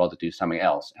anymore. I'd rather do something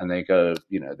else. And they go,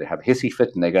 they have a hissy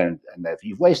fit and they go, and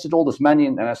you've wasted all this money.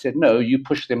 And I said, no, you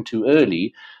pushed them too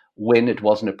early when it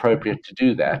wasn't appropriate to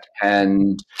do that.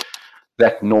 And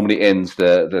that normally ends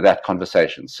that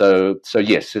conversation. So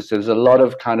yes, there's a lot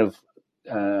of kind of,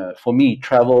 for me,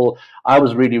 travel. I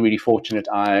was really, really fortunate.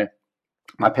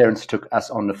 My parents took us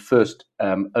on the first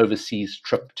overseas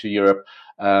trip to Europe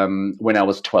when I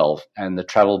was 12, and the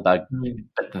travel bug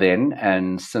then.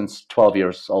 And since 12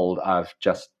 years old, I've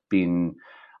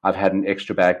had an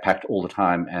extra bag packed all the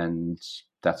time, and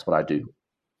that's what I do.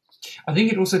 I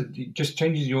think it also just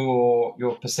changes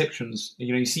your perceptions.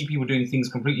 You see people doing things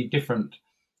completely different,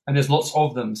 and there's lots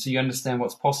of them, so you understand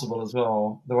what's possible as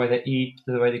well. The way they eat,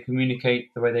 the way they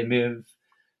communicate, the way they live.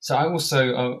 So I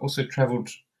also travelled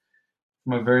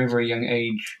from a very, very young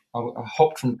age. I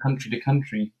hopped from country to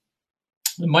country.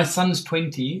 My son's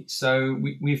 20, so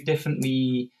we've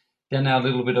definitely done our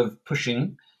little bit of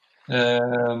pushing,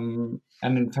 and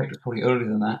in fact, it's probably earlier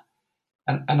than that.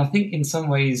 And I think in some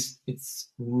ways it's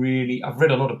really, I've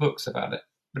read a lot of books about it,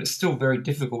 but it's still very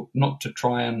difficult not to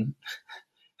try and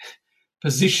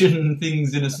position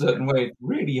things in a certain way. It's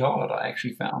really hard, I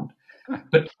actually found.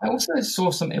 But I also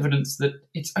saw some evidence that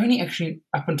it's only actually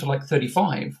up until like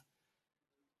 35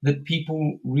 that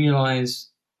people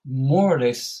realize more or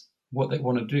less what they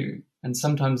want to do. And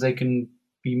sometimes they can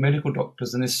be medical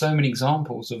doctors. And there's so many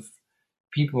examples of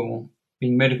people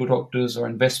being medical doctors or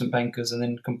investment bankers and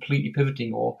then completely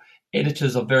pivoting, or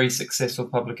editors of very successful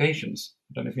publications.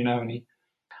 I don't know if you know any.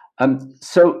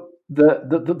 So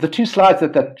the two slides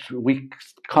that we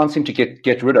can't seem to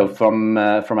get rid of from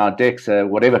our decks,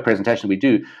 whatever presentation we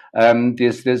do,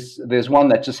 there's one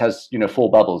that just has 4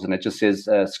 bubbles, and it just says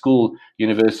school,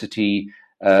 university,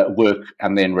 work,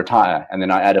 and then retire, and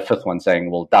then I add a 5th one saying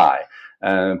we'll die.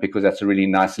 Because that's a really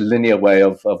nice linear way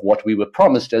of what we were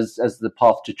promised as the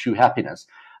path to true happiness.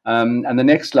 And the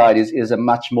next slide is a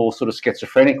much more sort of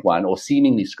schizophrenic one, or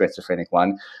seemingly schizophrenic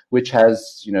one, which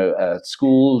has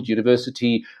school,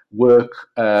 university, work,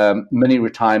 mini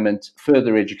retirement,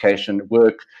 further education,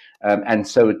 work, and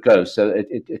so it goes. So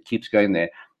it keeps going there.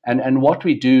 And what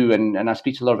we do, and I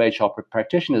speak to a lot of HR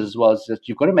practitioners as well, is that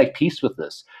you've got to make peace with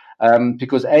this,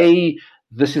 because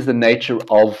this is the nature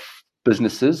of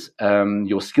businesses.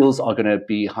 Your skills are going to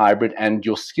be hybrid, and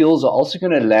your skills are also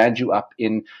going to land you up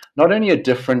in not only a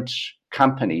different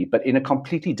company, but in a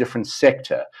completely different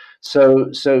sector.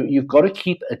 So you've got to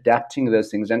keep adapting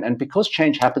those things, and because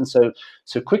change happens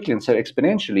so quickly and so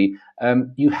exponentially,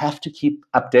 you have to keep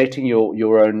updating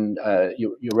your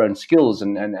own skills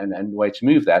and way to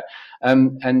move that.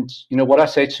 And what I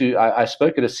say I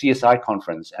spoke at a CSI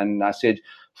conference, and I said,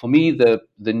 for me, the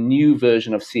new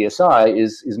version of CSI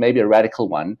is maybe a radical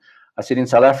one. I said, in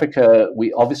South Africa,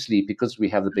 we obviously, because we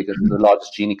have the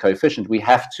largest Gini coefficient, we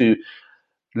have to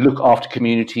look after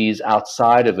communities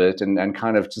outside of it, and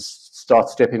kind of just start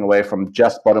stepping away from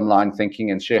just bottom line thinking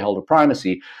and shareholder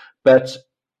primacy. But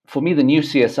for me, the new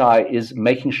CSI is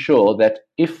making sure that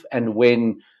if and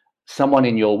when someone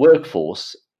in your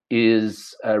workforce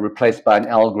is replaced by an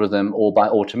algorithm or by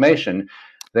automation,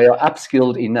 they are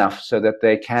upskilled enough so that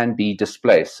they can be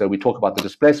displaced. So we talk about the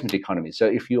displacement economy. So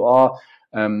if you are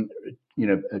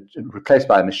replaced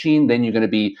by a machine, then you're going to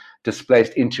be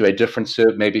displaced into a different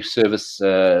service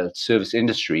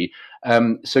industry.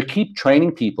 So keep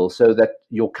training people so that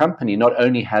your company not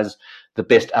only has the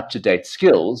best up-to-date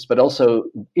skills, but also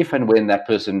if and when that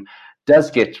person does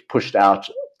get pushed out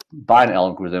by an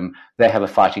algorithm, they have a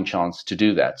fighting chance to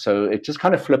do that. So it just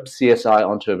kind of flips CSI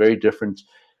onto a very different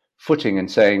footing and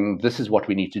saying this is what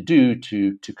we need to do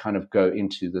to kind of go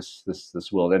into this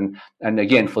world. And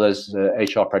again, for those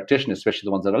HR practitioners, especially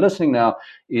the ones that are listening now,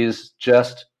 is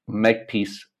just make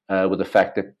peace with the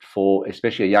fact that for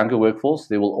especially a younger workforce,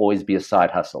 there will always be a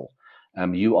side hustle.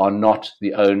 You are not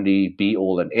the only be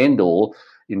all and end all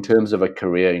in terms of a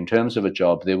career, in terms of a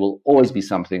job. There will always be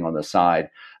something on the side.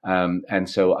 And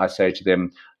so I say to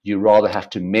them, you rather have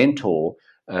to mentor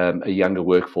a younger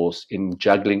workforce in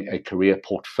juggling a career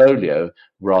portfolio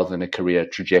rather than a career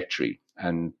trajectory.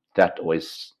 And that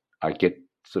always, I get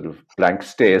sort of blank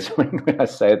stares when I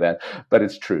say that, but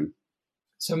it's true.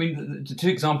 So, I mean, the two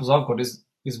examples I've got is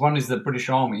one is the British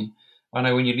Army. I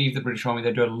know when you leave the British Army,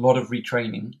 they do a lot of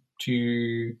retraining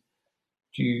to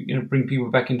bring people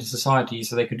back into society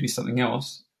so they could do something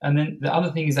else. And then the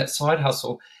other thing is that side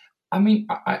hustle. I mean,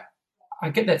 I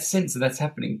get that sense that that's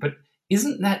happening, but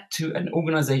isn't that to an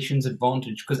organization's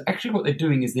advantage? Because actually what they're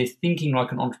doing is they're thinking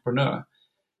like an entrepreneur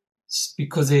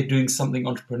because they're doing something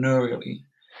entrepreneurially.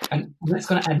 And that's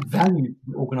going to add value to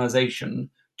the organization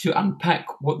to unpack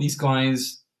what these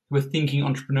guys who are thinking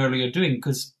entrepreneurially are doing,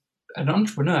 because an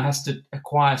entrepreneur has to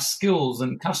acquire skills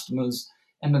and customers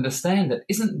and understand that.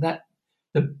 Isn't that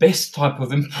the best type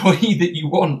of employee that you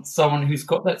want? Someone who's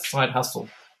got that side hustle.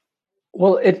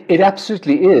 Well, it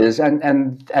absolutely is,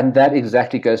 and that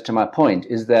exactly goes to my point,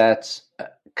 is that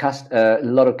a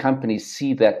lot of companies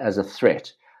see that as a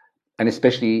threat, and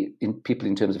especially people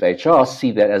in terms of HR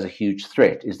see that as a huge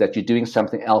threat, is that you're doing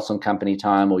something else on company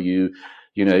time, or you're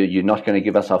not going to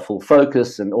give us our full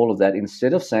focus and all of that,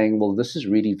 instead of saying, well, this is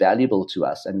really valuable to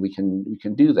us and we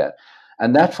can do that.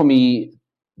 And that for me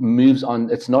moves on.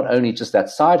 It's not only just that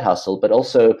side hustle, but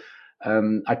also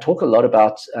I talk a lot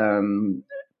about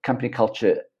company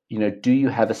culture. Do you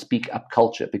have a speak up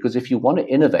culture? Because if you want to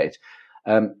innovate,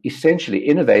 essentially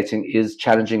innovating is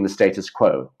challenging the status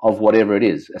quo of whatever it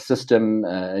is, a system,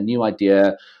 a new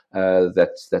idea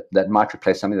that might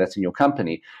replace something that's in your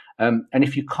company. And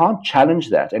if you can't challenge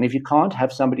that, and if you can't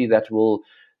have somebody that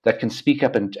can speak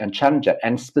up and challenge that,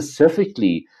 and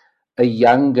specifically a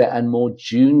younger and more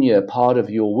junior part of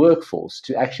your workforce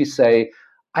to actually say,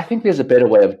 I think there's a better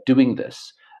way of doing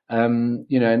this. And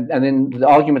then the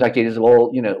argument I get is,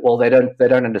 well, they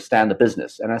don't understand the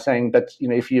business. And I'm saying, but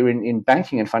if you're in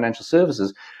banking and financial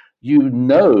services,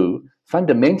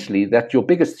 fundamentally that your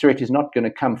biggest threat is not going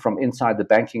to come from inside the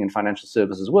banking and financial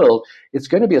services world. It's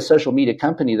going to be a social media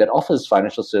company that offers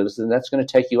financial services, and that's going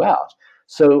to take you out.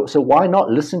 So why not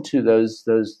listen to those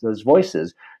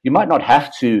voices? You might not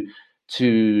have to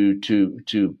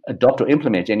adopt or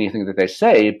implement anything that they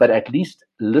say, but at least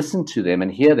listen to them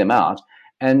and hear them out.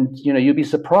 And you'll be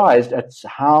surprised at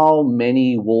how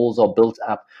many walls are built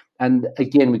up. And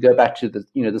again, we go back to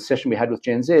the session we had with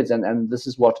Gen Zs, and this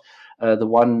is what the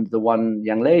one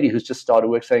young lady who's just started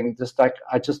work saying, just like,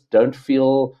 I just don't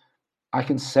feel I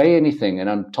can say anything, and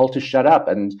I'm told to shut up.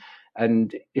 And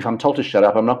if I'm told to shut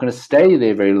up, I'm not going to stay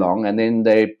there very long. And then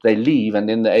they leave, and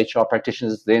then the HR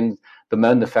practitioners then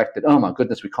bemoan the fact that, oh my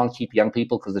goodness, we can't keep young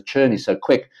people because the churn is so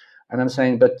quick. And I'm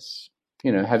saying, but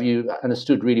have you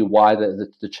understood really why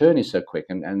the churn is so quick?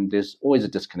 And there's always a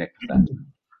disconnect with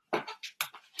that.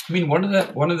 I mean, one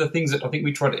of the things that I think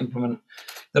we try to implement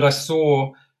that I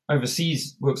saw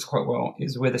overseas works quite well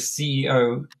is where the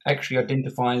CEO actually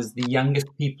identifies the youngest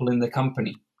people in the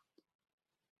company.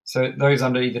 So those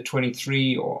under either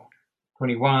 23 or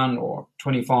 21 or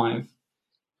 25,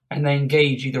 and they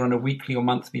engage either on a weekly or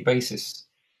monthly basis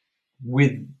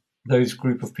with those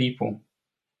group of people.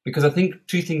 Because I think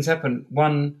two things happen.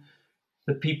 One,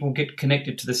 the people get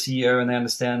connected to the CEO and they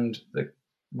understand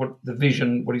what the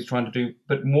vision, what he's trying to do.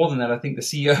 But more than that, I think the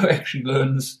CEO actually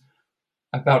learns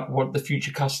about what the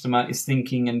future customer is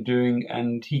thinking and doing,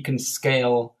 and he can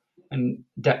scale and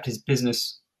adapt his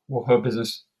business or her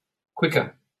business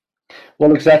quicker.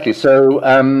 Well, exactly. So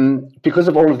because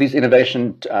of all of these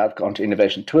I've gone to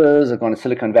innovation tours, I've gone to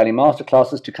Silicon Valley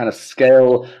masterclasses to kind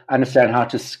of understand how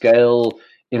to scale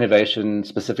innovation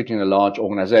specifically in a large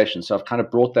organization. So I've kind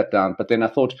of brought that down. But then I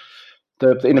thought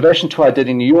the innovation tour I did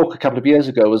in New York a couple of years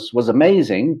ago was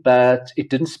amazing, but it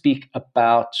didn't speak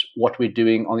about what we're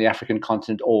doing on the African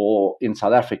continent or in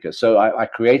South Africa. So I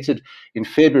created in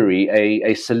February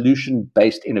a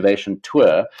solution-based innovation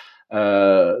tour,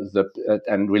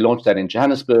 and we launched that in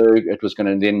Johannesburg. It was going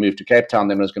to then move to Cape Town,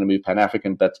 then it was going to move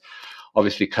Pan-African, but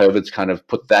obviously COVID's kind of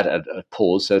put that at a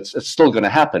pause, so it's still going to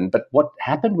happen. But what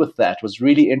happened with that was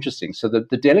really interesting. So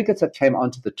the delegates that came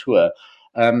onto the tour,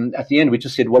 at the end, we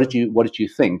just said, "What did you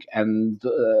think?" And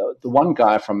the one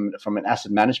guy from an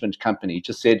asset management company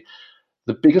just said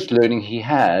the biggest learning he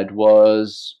had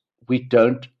was we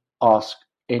don't ask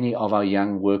any of our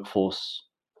young workforce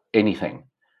anything.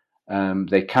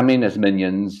 They come in as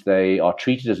minions, they are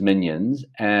treated as minions,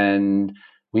 and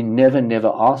we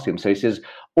never ask them. So he says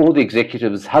all the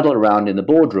executives huddle around in the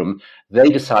boardroom, they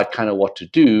decide kind of what to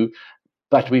do,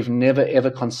 but we've never ever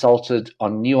consulted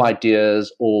on new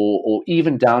ideas or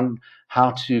even down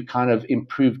how to kind of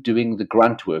improve doing the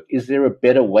grunt work. Is there a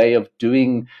better way of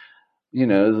doing,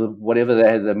 whatever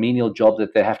the menial job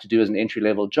that they have to do as an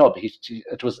entry-level job?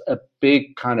 It was a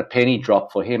big kind of penny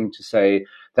drop for him to say,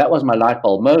 that was my light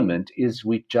bulb moment, is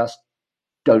we just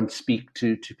don't speak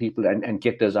to people and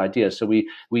get those ideas. So we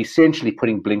essentially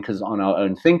putting blinkers on our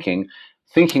own thinking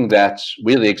that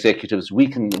we're the executives, we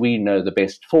know the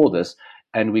best for this,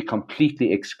 and we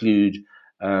completely exclude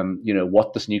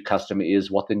what this new customer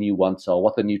is, what the new wants are,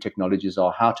 what the new technologies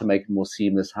are, how to make it more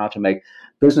seamless, how to make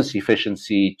business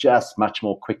efficiency just much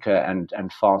more quicker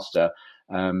and faster.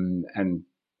 And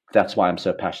that's why I'm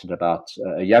so passionate about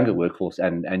a younger workforce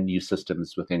and new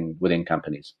systems within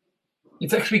companies.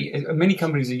 It's actually, many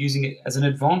companies are using it as an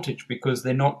advantage because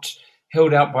they're not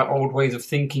held out by old ways of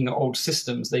thinking, old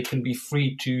systems. They can be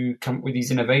free to come up with these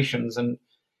innovations. And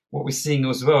what we're seeing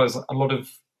as well is a lot of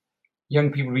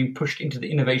young people being pushed into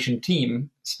the innovation team,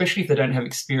 especially if they don't have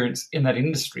experience in that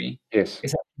industry. Yes.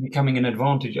 It's actually becoming an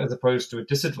advantage as opposed to a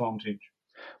disadvantage.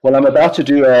 Well, I'm about to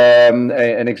do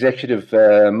an executive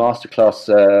masterclass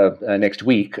next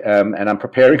week, and I'm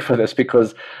preparing for this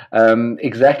because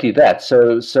exactly that.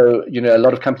 So a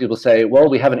lot of companies will say, well,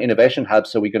 we have an innovation hub,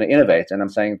 so we're going to innovate. And I'm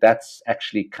saying that's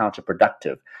actually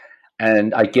counterproductive.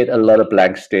 And I get a lot of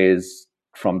blank stares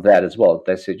from that as well.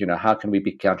 They said, how can we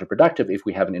be counterproductive if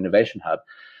we have an innovation hub?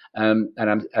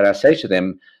 And I say to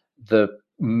them, the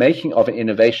making of an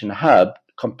innovation hub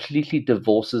completely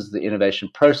divorces the innovation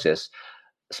process,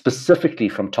 specifically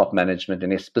from top management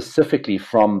and specifically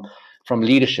from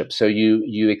leadership. So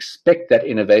you expect that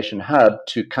innovation hub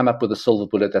to come up with a silver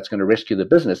bullet that's going to rescue the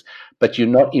business, but you're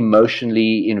not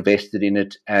emotionally invested in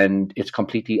it, and it's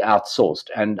completely outsourced.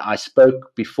 And I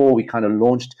spoke before we kind of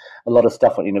launched a lot of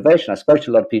stuff on innovation. I spoke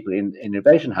to a lot of people in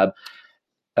innovation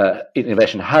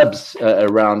hubs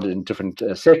around in different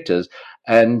sectors,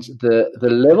 and the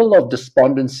level of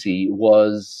despondency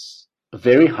was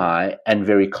very high and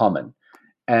very common.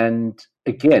 And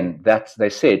again, they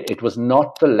said it was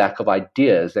not the lack of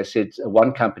ideas. They said,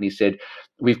 one company said,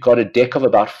 we've got a deck of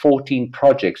about 14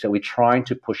 projects that we're trying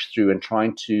to push through and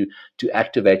trying to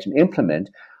activate and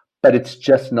implement, but it's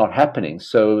just not happening.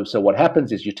 So what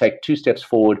happens is you take 2 steps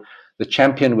forward, the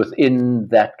champion within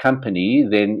that company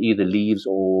then either leaves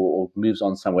or moves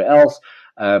on somewhere else.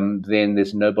 Then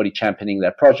there's nobody championing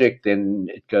that project. Then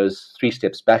it goes 3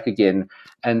 steps back again.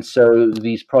 And so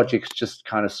these projects just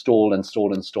kind of stall.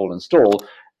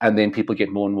 And then people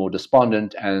get more and more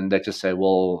despondent, and they just say,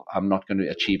 well, I'm not going to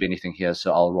achieve anything here,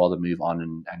 so I'll rather move on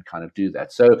and kind of do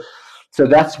that. So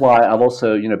that's why I've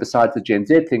also, besides the Gen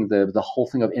Z thing, the whole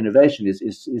thing of innovation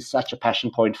is such a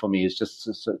passion point for me, is just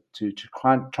to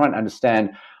try and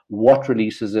understand what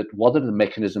releases it, what are the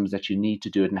mechanisms that you need to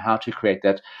do it, and how to create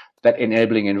that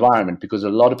enabling environment. Because a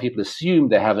lot of people assume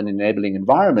they have an enabling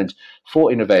environment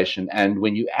for innovation, and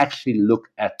when you actually look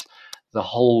at the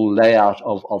whole layout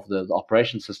of the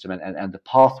operation system and the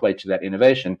pathway to that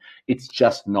innovation, it's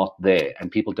just not there,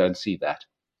 and people don't see that.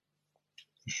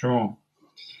 Sure.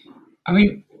 I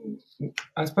mean,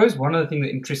 I suppose one other thing that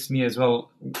interests me as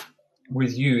well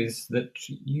with you is that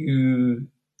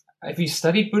have you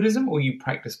studied Buddhism or you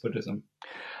practice Buddhism?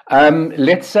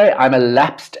 Let's say I'm a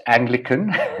lapsed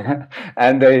Anglican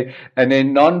and a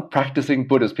non-practicing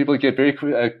Buddhist. People get very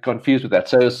confused with that.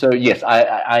 So yes,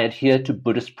 I adhere to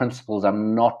Buddhist principles.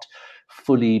 I'm not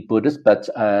fully Buddhist, but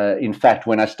in fact,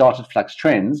 when I started Flux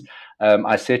Trends,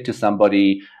 I said to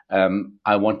somebody,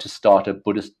 I want to start a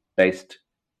Buddhist-based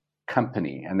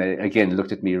company. And they again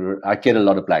looked at me. I get a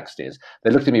lot of blank stares. They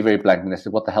looked at me very blank and they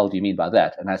said, what the hell do you mean by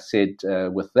that? And I said,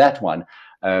 with that one,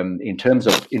 in terms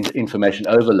of information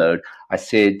overload, I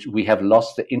said we have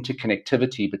lost the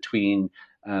interconnectivity between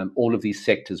all of these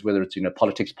sectors, whether it's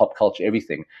politics, pop culture,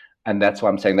 everything. And that's why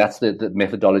I'm saying that's the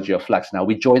methodology of Flux. Now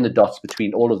we join the dots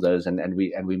between all of those, and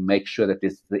we make sure that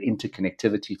there's the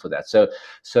interconnectivity for that. So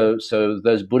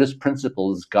those Buddhist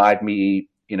principles guide me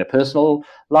in a personal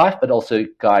life, but also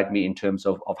guide me in terms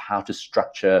of how to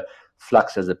structure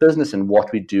Flux as a business and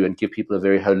what we do, and give people a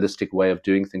very holistic way of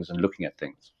doing things and looking at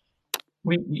things.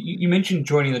 You mentioned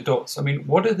joining the dots. I mean,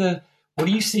 what are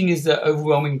you seeing as the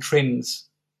overwhelming trends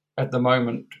at the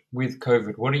moment with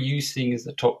COVID? What are you seeing as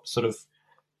the top sort of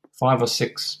 5 or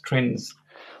 6 trends?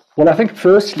 Well, I think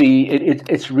firstly,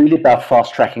 it's really about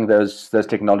fast tracking those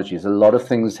technologies. A lot of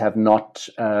things have not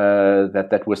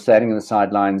that were standing in the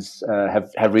sidelines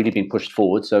have really been pushed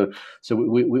forward. So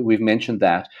we've mentioned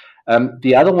that.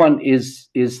 The other one is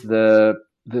the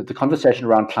conversation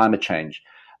around climate change.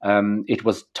 It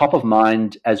was top of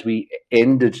mind as we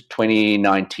ended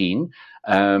 2019.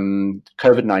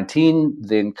 COVID-19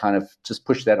 then kind of just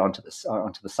pushed that onto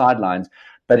the sidelines.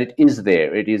 But it is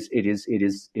there. It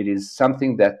is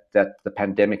something that the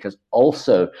pandemic has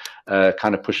also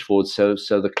kind of pushed forward. So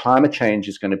the climate change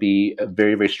is going to be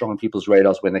very, very strong on people's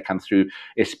radars when they come through,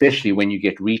 especially when you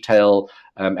get retail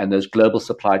and those global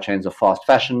supply chains of fast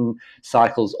fashion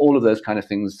cycles, all of those kind of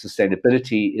things.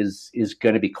 Sustainability is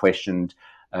going to be questioned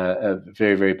a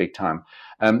very, very big time.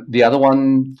 The other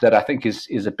one that I think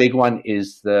is a big one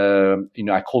is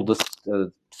I call this.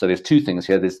 So there's 2 things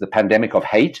here. There's the pandemic of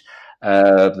hate.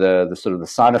 The sort of the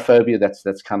xenophobia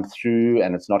that's come through,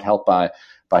 and it's not helped by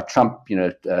Trump,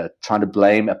 trying to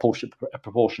blame a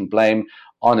proportion blame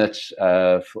on it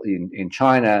in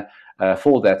China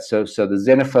for that. So the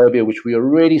xenophobia, which we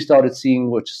already started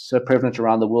seeing, which is so prevalent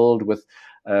around the world with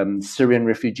Syrian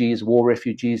refugees, war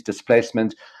refugees,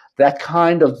 displacement. That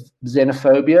kind of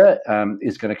xenophobia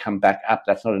is going to come back up.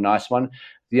 That's not a nice one.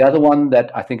 The other one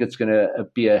that I think it's going to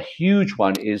be a huge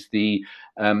one is the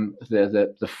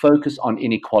focus on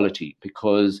inequality,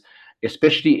 because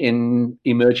especially in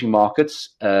emerging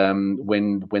markets,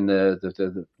 when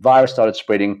the virus started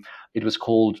spreading, it was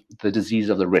called the disease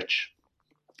of the rich,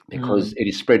 because it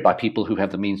is spread by people who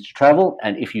have the means to travel.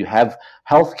 And if you have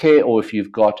healthcare or if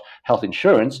you've got health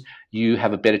insurance, you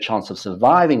have a better chance of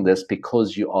surviving this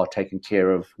because you are taken care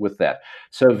of with that.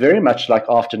 So very much like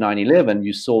after 9/11,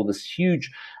 you saw this huge,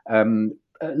 a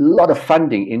lot of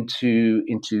funding into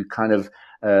kind of,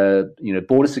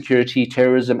 border security,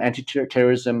 terrorism,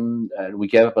 anti-terrorism. We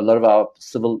gave up a lot of our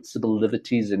civil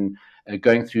liberties and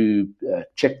going through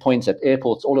checkpoints at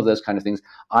airports, all of those kind of things.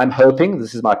 I'm hoping,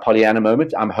 this is my Pollyanna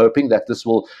moment, I'm hoping that this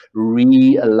will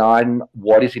realign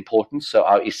what is important. So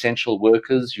our essential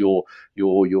workers, your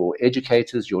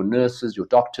educators, your nurses, your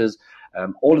doctors,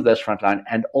 all of those frontline,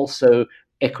 and also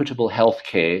equitable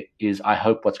healthcare is, I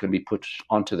hope, what's going to be put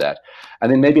onto that.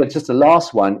 And then maybe just the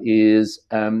last one is,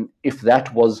 if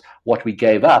that was what we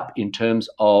gave up in terms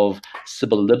of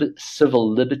civil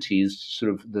liberties,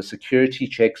 sort of the security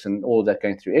checks and all of that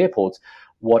going through airports,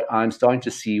 what I'm starting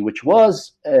to see, which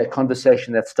was a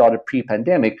conversation that started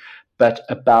pre-pandemic, but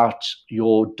about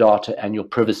your data and your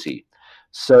privacy.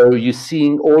 So you're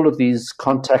seeing all of these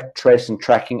contact trace and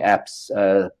tracking apps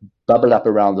bubble up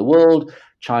around the world.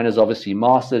 China's obviously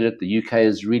mastered it. The UK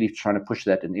is really trying to push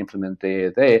that and implement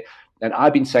there. And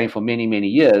I've been saying for many, many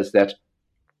years that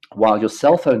while your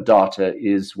cell phone data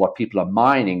is what people are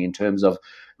mining in terms of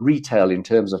retail, in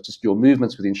terms of just your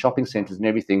movements within shopping centers and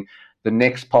everything, the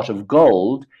next pot of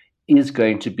gold is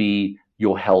going to be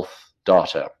your health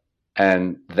data.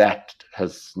 And that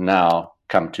has now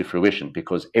come to fruition,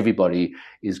 because everybody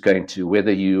is going to,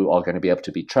 whether you are going to be able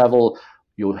to travel,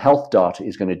 your health data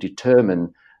is going to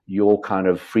determine your kind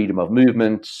of freedom of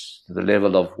movement, the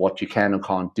level of what you can and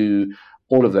can't do.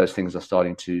 All of those things are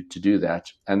starting to do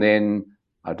that. And then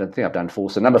I don't think I've done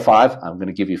 4. So number 5, I'm going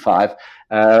to give you 5.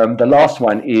 The last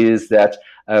one is that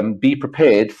be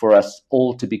prepared for us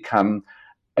all to become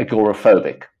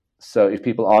agoraphobic. So if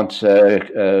people aren't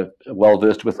well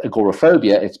versed with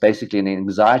agoraphobia, it's basically an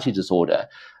anxiety disorder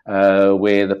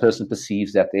where the person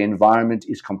perceives that the environment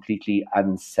is completely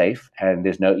unsafe and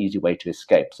there's no easy way to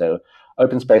escape. So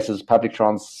open spaces, public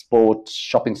transport,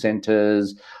 shopping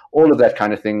centers, all of that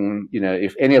kind of thing.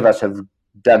 If any of us have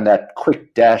done that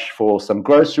quick dash for some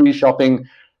grocery shopping,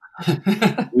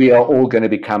 we are all going to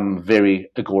become very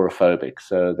agoraphobic.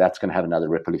 So that's going to have another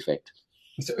ripple effect.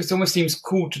 It almost seems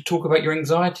cool to talk about your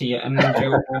anxiety and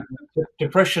your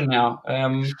depression now.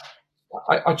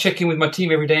 I check in with my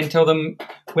team every day and tell them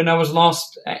when I was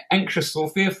last anxious or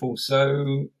fearful.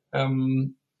 So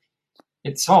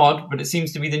it's hard, but it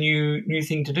seems to be the new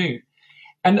thing to do.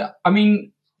 And I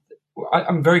mean,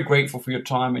 I'm very grateful for your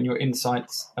time and your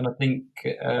insights, and I think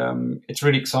it's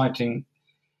really exciting.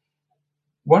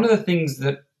 One of the things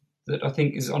that that I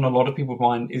think is on a lot of people's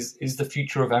mind is the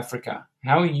future of Africa.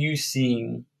 How are you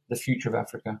seeing the future of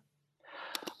Africa?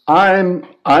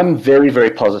 I'm very, very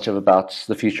positive about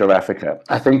the future of Africa.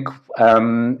 I think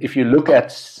if you look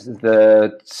at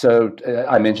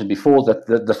I mentioned before that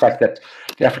the fact that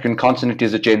the African continent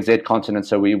is a Gen Z continent,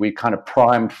 so we kind of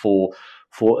primed for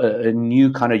a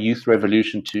new kind of youth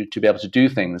revolution to be able to do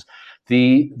things.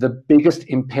 The biggest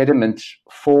impediment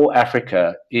for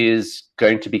Africa is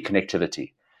going to be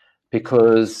connectivity,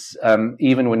 because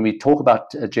even when we talk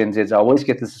about Gen Zs, I always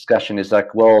get this discussion is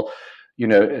like, well,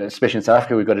 especially in South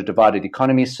Africa, we've got a divided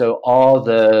economy. So are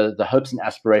the hopes and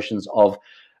aspirations of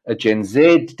a Gen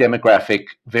Z demographic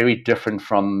very different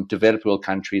from developed world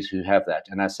countries who have that?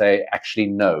 And I say, actually,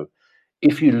 no.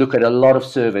 If you look at a lot of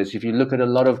surveys, if you look at a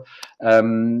lot of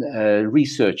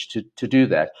research to do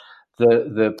that,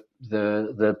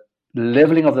 the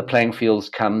leveling of the playing fields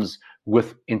comes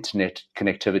with internet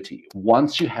connectivity.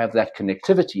 Once you have that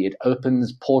connectivity, it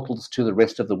opens portals to the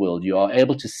rest of the world. You are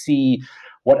able to see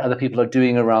what other people are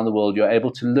doing around the world. You're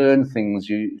able to learn things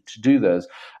to do those.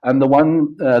 And the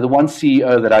one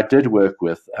CEO that I did work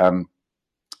with, and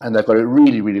they've got a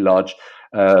really, really large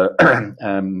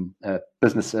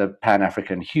business,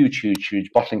 Pan-African,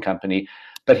 huge bottling company.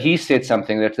 But he said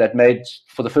something that made,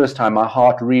 for the first time, my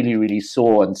heart really, really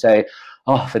soar and say,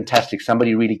 oh, fantastic,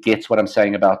 somebody really gets what I'm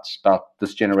saying about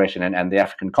this generation and the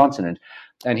African continent.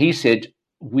 And he said,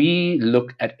 we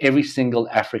look at every single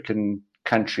African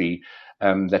country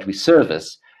that we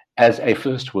service as a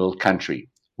first world country.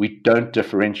 We don't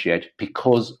differentiate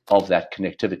because of that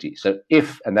connectivity. So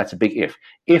and that's a big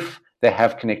if they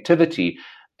have connectivity,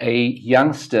 a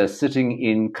youngster sitting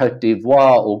in Cote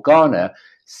d'Ivoire or Ghana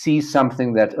sees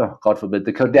something that, oh, God forbid,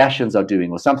 the Kardashians are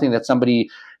doing, or something that somebody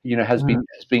has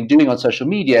been doing on social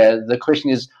media. The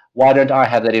question is, why don't I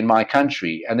have that in my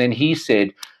country? And then he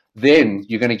said, then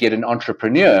you're going to get an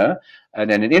entrepreneur and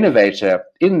then an innovator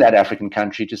in that African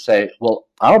country to say, well,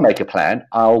 I'll make a plan,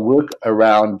 I'll work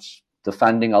around the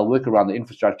funding, I'll work around the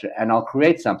infrastructure, and I'll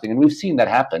create something. And we've seen that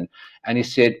happen. And he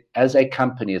said, as a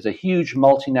company, as a huge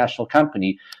multinational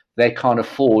company, they can't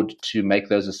afford to make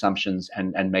those assumptions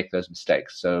and make those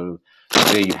mistakes. So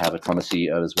there you have it from a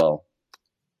CEO as well.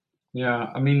 Yeah,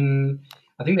 I mean,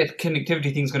 I think that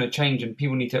connectivity thing is going to change, and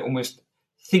people need to almost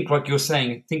think, like you're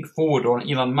saying, think forward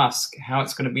on Elon Musk, how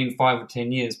it's going to be in 5 or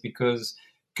 10 years, because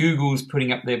Google's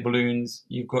putting up their balloons.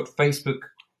 You've got Facebook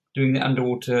doing the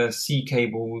underwater sea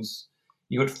cables.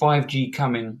 You've got 5G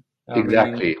coming.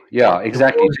 Exactly. Yeah,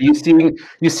 exactly. So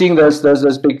you're seeing those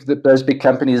big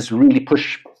companies really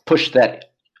push that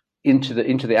into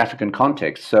the African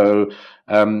context. So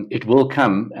it will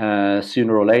come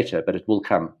sooner or later, but it will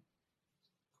come.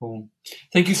 Cool.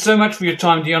 Thank you so much for your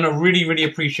time, Dion. I really, really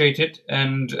appreciate it.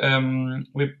 And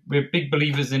we're big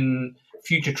believers in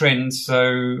future trends.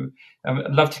 So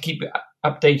I'd love to keep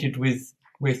updated with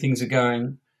where things are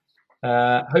going.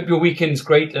 Hope your weekend's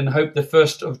great, and hope the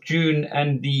 1st of June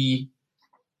and the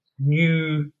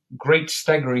new Great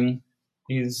Staggering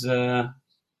is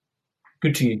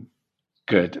good to you.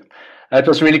 Good. It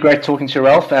was really great talking to you,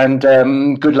 Ralph, and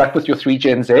good luck with your 3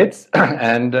 Gen Zs.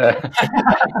 And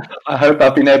I hope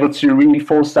I've been able to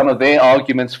reinforce some of their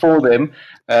arguments for them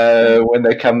when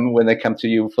they come to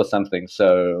you for something.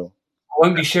 So I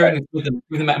won't be sharing it with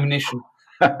them ammunition.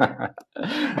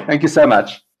 Thank you so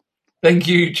much. Thank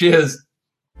you. Cheers.